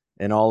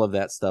 and all of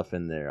that stuff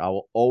in there. I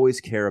will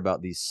always care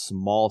about these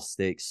small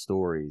stakes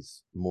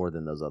stories more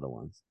than those other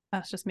ones.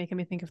 That's just making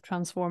me think of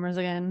Transformers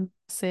again.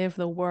 Save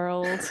the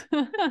world.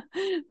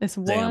 This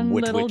Sam one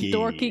little Witwicky.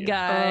 dorky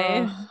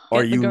guy.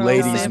 Are you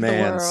ladies' save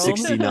man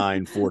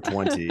 69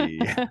 420?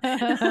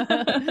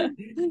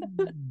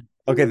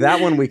 Okay,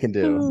 that one we can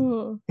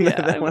do. Yeah,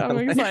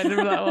 I'm excited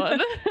for that one.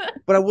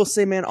 But I will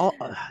say, man,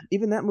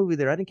 even that movie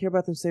there, I didn't care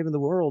about them saving the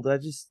world.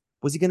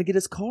 Was he going to get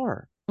his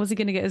car? Was he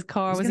going to get his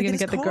car? Was he going to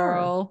get the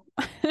girl?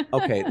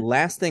 Okay,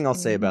 last thing I'll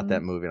say about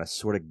that movie, and I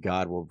swear to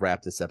God we'll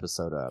wrap this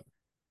episode up.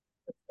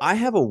 I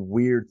have a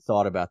weird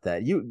thought about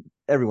that.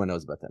 Everyone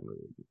knows about that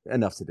movie.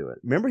 Enough to do it.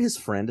 Remember his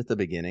friend at the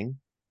beginning?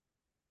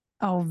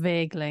 Oh,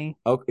 vaguely.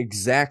 Oh,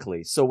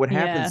 exactly. So what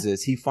happens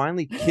is he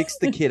finally kicks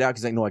the kid out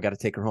because he's like, no, I got to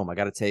take her home. I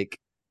got to take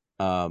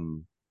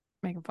Megan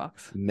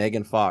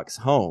Fox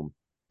home.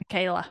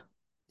 Michaela.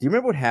 Do you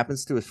remember what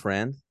happens to his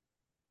friend?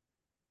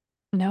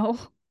 No.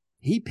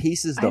 He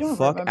pieces the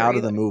fuck out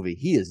of the movie.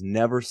 He is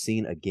never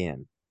seen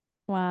again.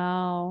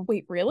 Wow.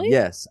 Wait, really?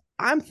 Yes.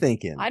 I'm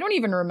thinking. I don't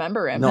even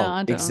remember him. No,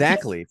 I don't.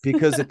 exactly.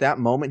 Because at that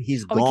moment,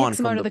 he's gone. He kicks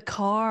him out of the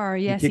car.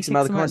 Yes, he kicks him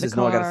out of the car and says,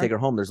 no, I got to take her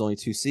home. There's only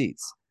 2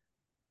 seats.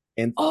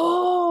 And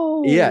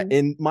yeah,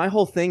 and my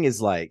whole thing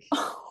is like,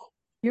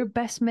 your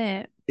best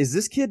mate. Is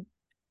this kid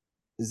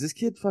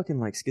fucking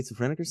like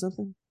schizophrenic or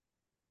something?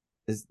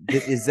 Is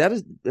that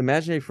an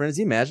imaginary friend? Is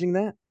he imagining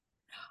that?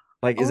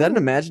 Like, is that an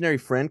imaginary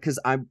friend? Because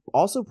I'm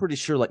also pretty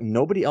sure like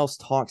nobody else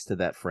talks to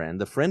that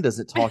friend. The friend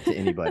doesn't talk to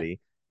anybody.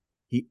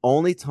 He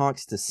only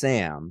talks to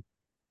Sam.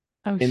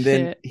 Oh, and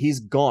then he's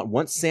gone.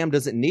 Once Sam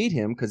doesn't need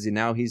him because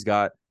now he's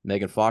got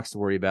Megan Fox to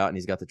worry about and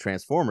he's got the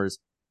Transformers,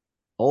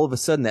 all of a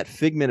sudden that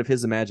figment of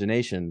his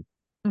imagination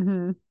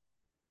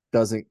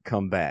doesn't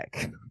come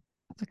back.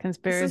 It's a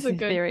conspiracy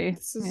theory.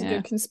 This is a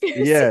good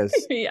conspiracy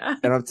theory, yeah.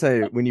 And I'll tell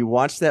you, when you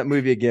watch that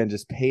movie again,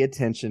 just pay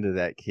attention to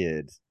that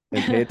kid.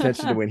 And pay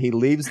attention to when he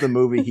leaves the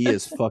movie, he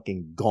is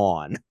fucking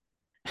gone.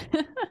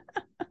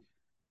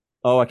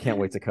 Oh, I can't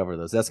wait to cover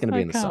those. That's going to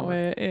be in the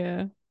summer.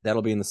 Yeah.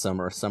 That'll be in the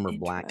summer, a summer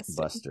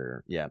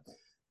blockbuster. Yeah.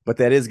 But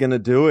that is going to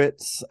do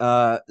it.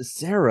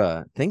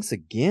 Sarah, thanks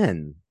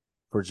again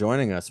for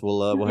joining us.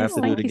 We'll have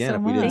to do it again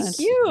if we didn't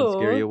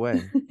scare you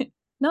away.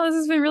 No, this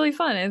has been really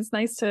fun. It's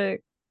nice to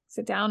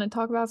sit down and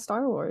talk about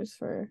Star Wars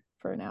for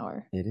an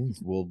hour. It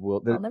is.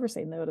 I'll never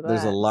say no to that.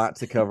 There's a lot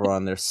to cover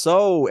on there.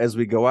 So as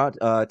we go out,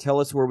 tell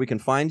us where we can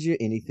find you.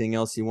 Anything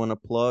else you want to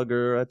plug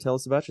or tell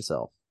us about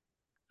yourself?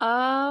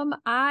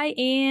 I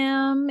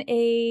am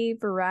a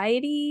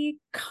variety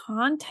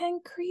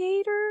content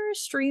creator,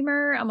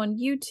 streamer. I'm on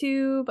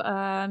YouTube.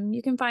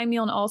 You can find me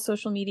on all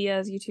social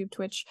medias, YouTube,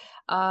 Twitch,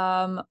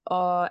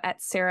 at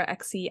Sarah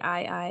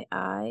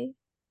XCIII.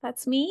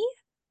 That's me.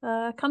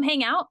 Come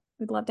hang out.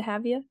 We'd love to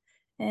have you.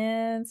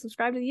 And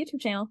subscribe to the YouTube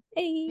channel.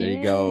 Hey. There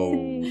you go.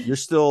 You're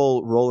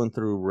still rolling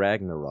through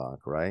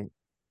Ragnarok, right?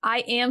 I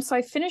am. So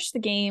I finished the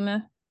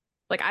game.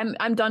 Like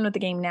I'm done with the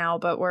game now,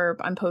 but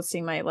I'm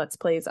posting my Let's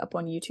Plays up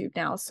on YouTube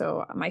now.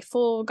 So my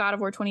full God of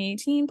War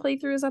 2018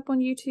 playthrough is up on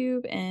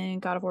YouTube,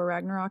 and God of War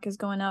Ragnarok is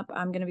going up.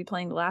 I'm going to be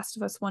playing The Last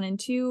of Us 1 and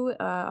 2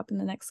 up in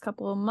the next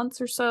couple of months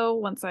or so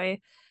once I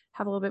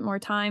have a little bit more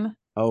time.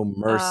 Oh,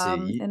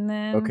 mercy. And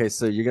then okay,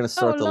 so you're going to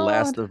start The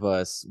Last of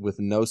Us with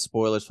no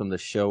spoilers from the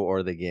show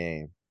or the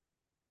game.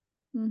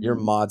 Your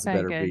mods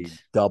better be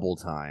double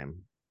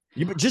time.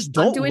 Just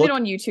don't. I'm doing it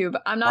on YouTube.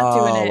 I'm not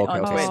doing it on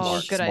Twitch.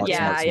 Oh, good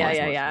idea.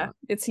 Yeah.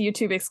 It's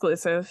YouTube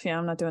exclusive. Yeah,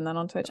 I'm not doing that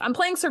on Twitch. I'm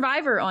playing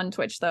Survivor on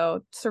Twitch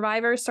though.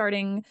 Survivor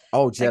starting.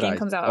 Jedi. That game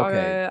comes out.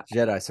 Okay.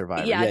 Jedi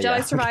Survivor. Yeah,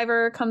 Jedi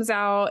Survivor comes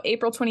out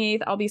April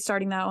 28th. I'll be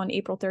starting that on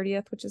April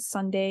 30th, which is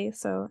Sunday.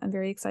 So I'm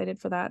very excited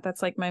for that.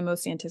 That's like my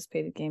most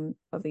anticipated game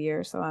of the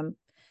year. So I'm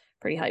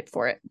pretty hyped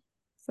for it.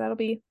 So that'll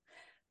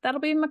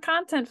be my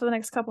content for the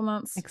next couple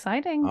months.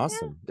 Exciting.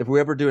 Awesome. Yeah. If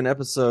we ever do an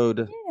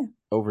episode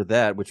over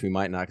that, which we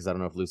might not because I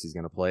don't know if Lucy's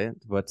going to play it,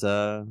 but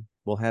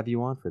we'll have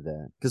you on for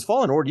that. Because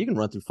Fallen Order, you can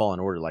run through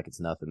Fallen Order like it's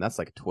nothing. That's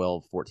like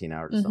 12, 14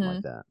 hours or something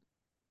like that.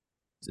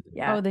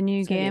 Yeah. The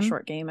new game? A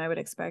short game, I would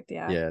expect,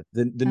 yeah. Yeah.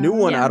 The new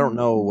one, I don't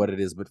know what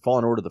it is, but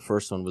Fallen Order, the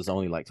first one, was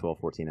only like 12,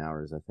 14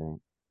 hours, I think.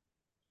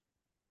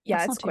 Yeah,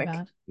 That's it's quick.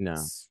 Bad. No.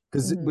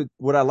 Because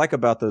what I like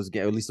about those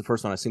games, at least the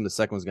first one, I assume the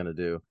second one's going to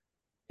do,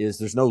 is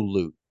there's no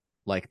loot.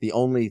 Like, the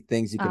only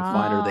things you can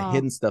find are the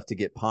hidden stuff to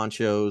get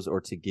ponchos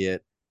or to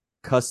get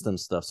custom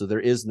stuff. So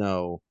there is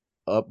no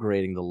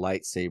upgrading the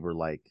lightsaber,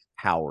 like,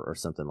 power or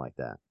something like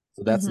that.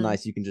 So that's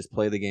nice. You can just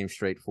play the game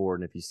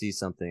straightforward. And if you see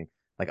something,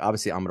 like,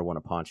 obviously, I'm going to want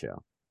a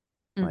poncho.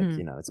 Like, Mhm.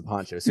 you know, it's a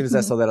poncho. As soon as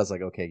I saw that, I was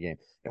like, okay, game.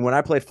 And when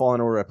I played Fallen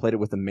Order, I played it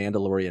with the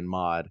Mandalorian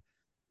mod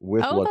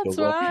with Oh, with that's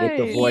the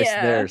right. voice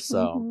Yeah. there.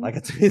 So I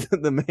got to be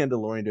the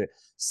Mandalorian to it.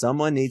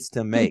 Someone needs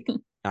to make.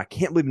 I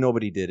can't believe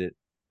nobody did it.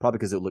 Probably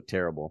because it looked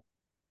terrible.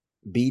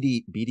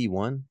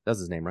 BD1, that's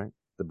his name, right?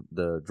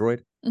 The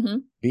droid.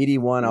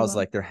 BD1. I was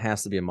like, there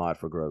has to be a mod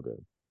for Grogu,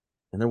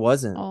 and there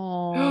wasn't.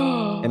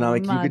 Oh, And I'm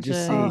like, you could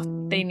just see.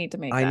 imagine. They need to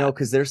make I that. know,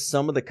 because there's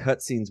some of the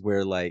cutscenes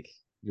where like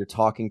you're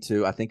talking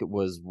to, I think it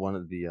was one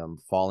of the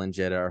Fallen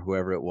Jedi or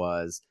whoever it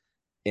was,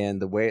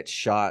 and the way it's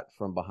shot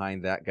from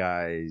behind that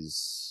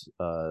guy's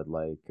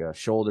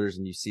shoulders,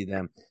 and you see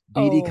them.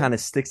 BD kind of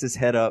sticks his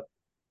head up,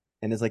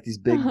 and it's like these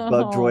big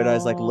bug droid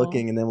eyes like Aw.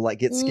 looking, and then like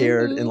get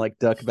scared and like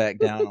duck back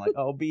down. I'm like,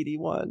 oh, BD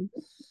won.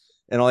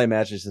 And all I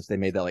imagine is if they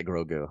made that like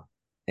Grogu,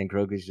 and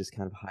Grogu's just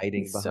kind of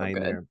hiding He's so behind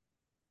good. there.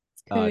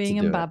 Cooing to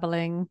and do it.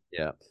 babbling.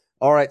 Yeah.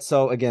 All right.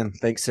 So again,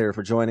 thanks, Sarah,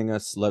 for joining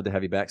us. Love to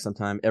have you back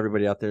sometime.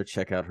 Everybody out there,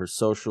 check out her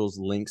socials.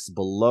 Links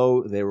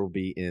below. They will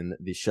be in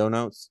the show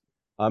notes.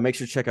 Make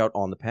sure to check out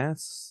On the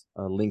Paths.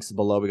 Links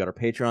below. We got our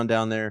Patreon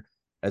down there.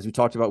 As we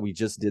talked about, we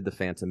just did the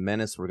Phantom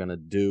Menace. We're going to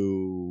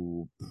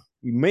do...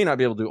 We may not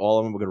be able to do all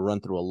of them. We're going to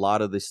run through a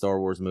lot of the Star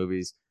Wars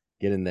movies.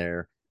 Get in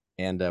there.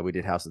 And we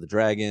did House of the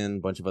Dragon, a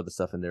bunch of other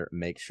stuff in there.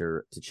 Make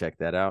sure to check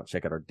that out.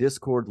 Check out our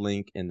Discord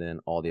link and then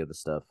all the other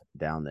stuff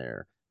down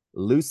there.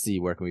 Lucy,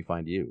 where can we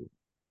find you?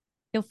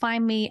 You'll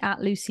find me at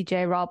Lucy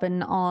J.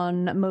 Robin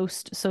on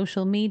most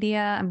social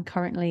media. I'm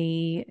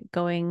currently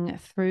going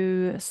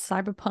through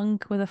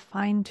Cyberpunk with a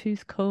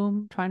fine-tooth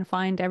comb, trying to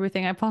find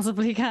everything I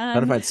possibly can.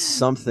 Trying to find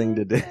something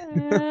to do.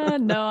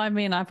 No, I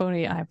mean, I've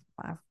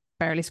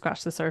barely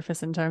scratched the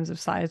surface in terms of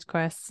side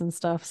quests and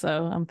stuff,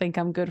 so I think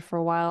I'm good for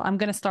a while. I'm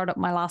going to start up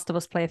my Last of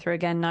Us playthrough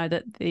again now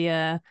that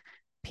the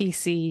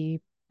PC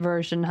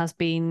version has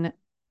been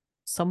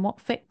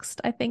somewhat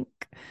fixed, I think.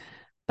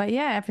 But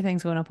yeah,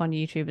 everything's going up on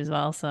YouTube as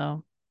well,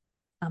 so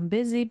I'm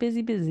busy.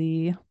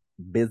 Busy.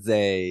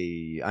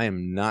 I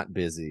am not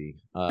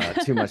busy.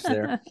 Too much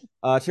there.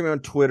 Check me on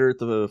Twitter at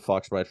the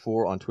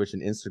FoxBride4, on Twitch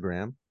and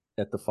Instagram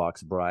at the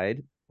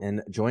FoxBride,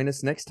 and join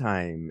us next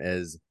time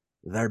as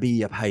there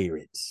be a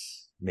pirate,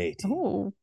 matey. Oh.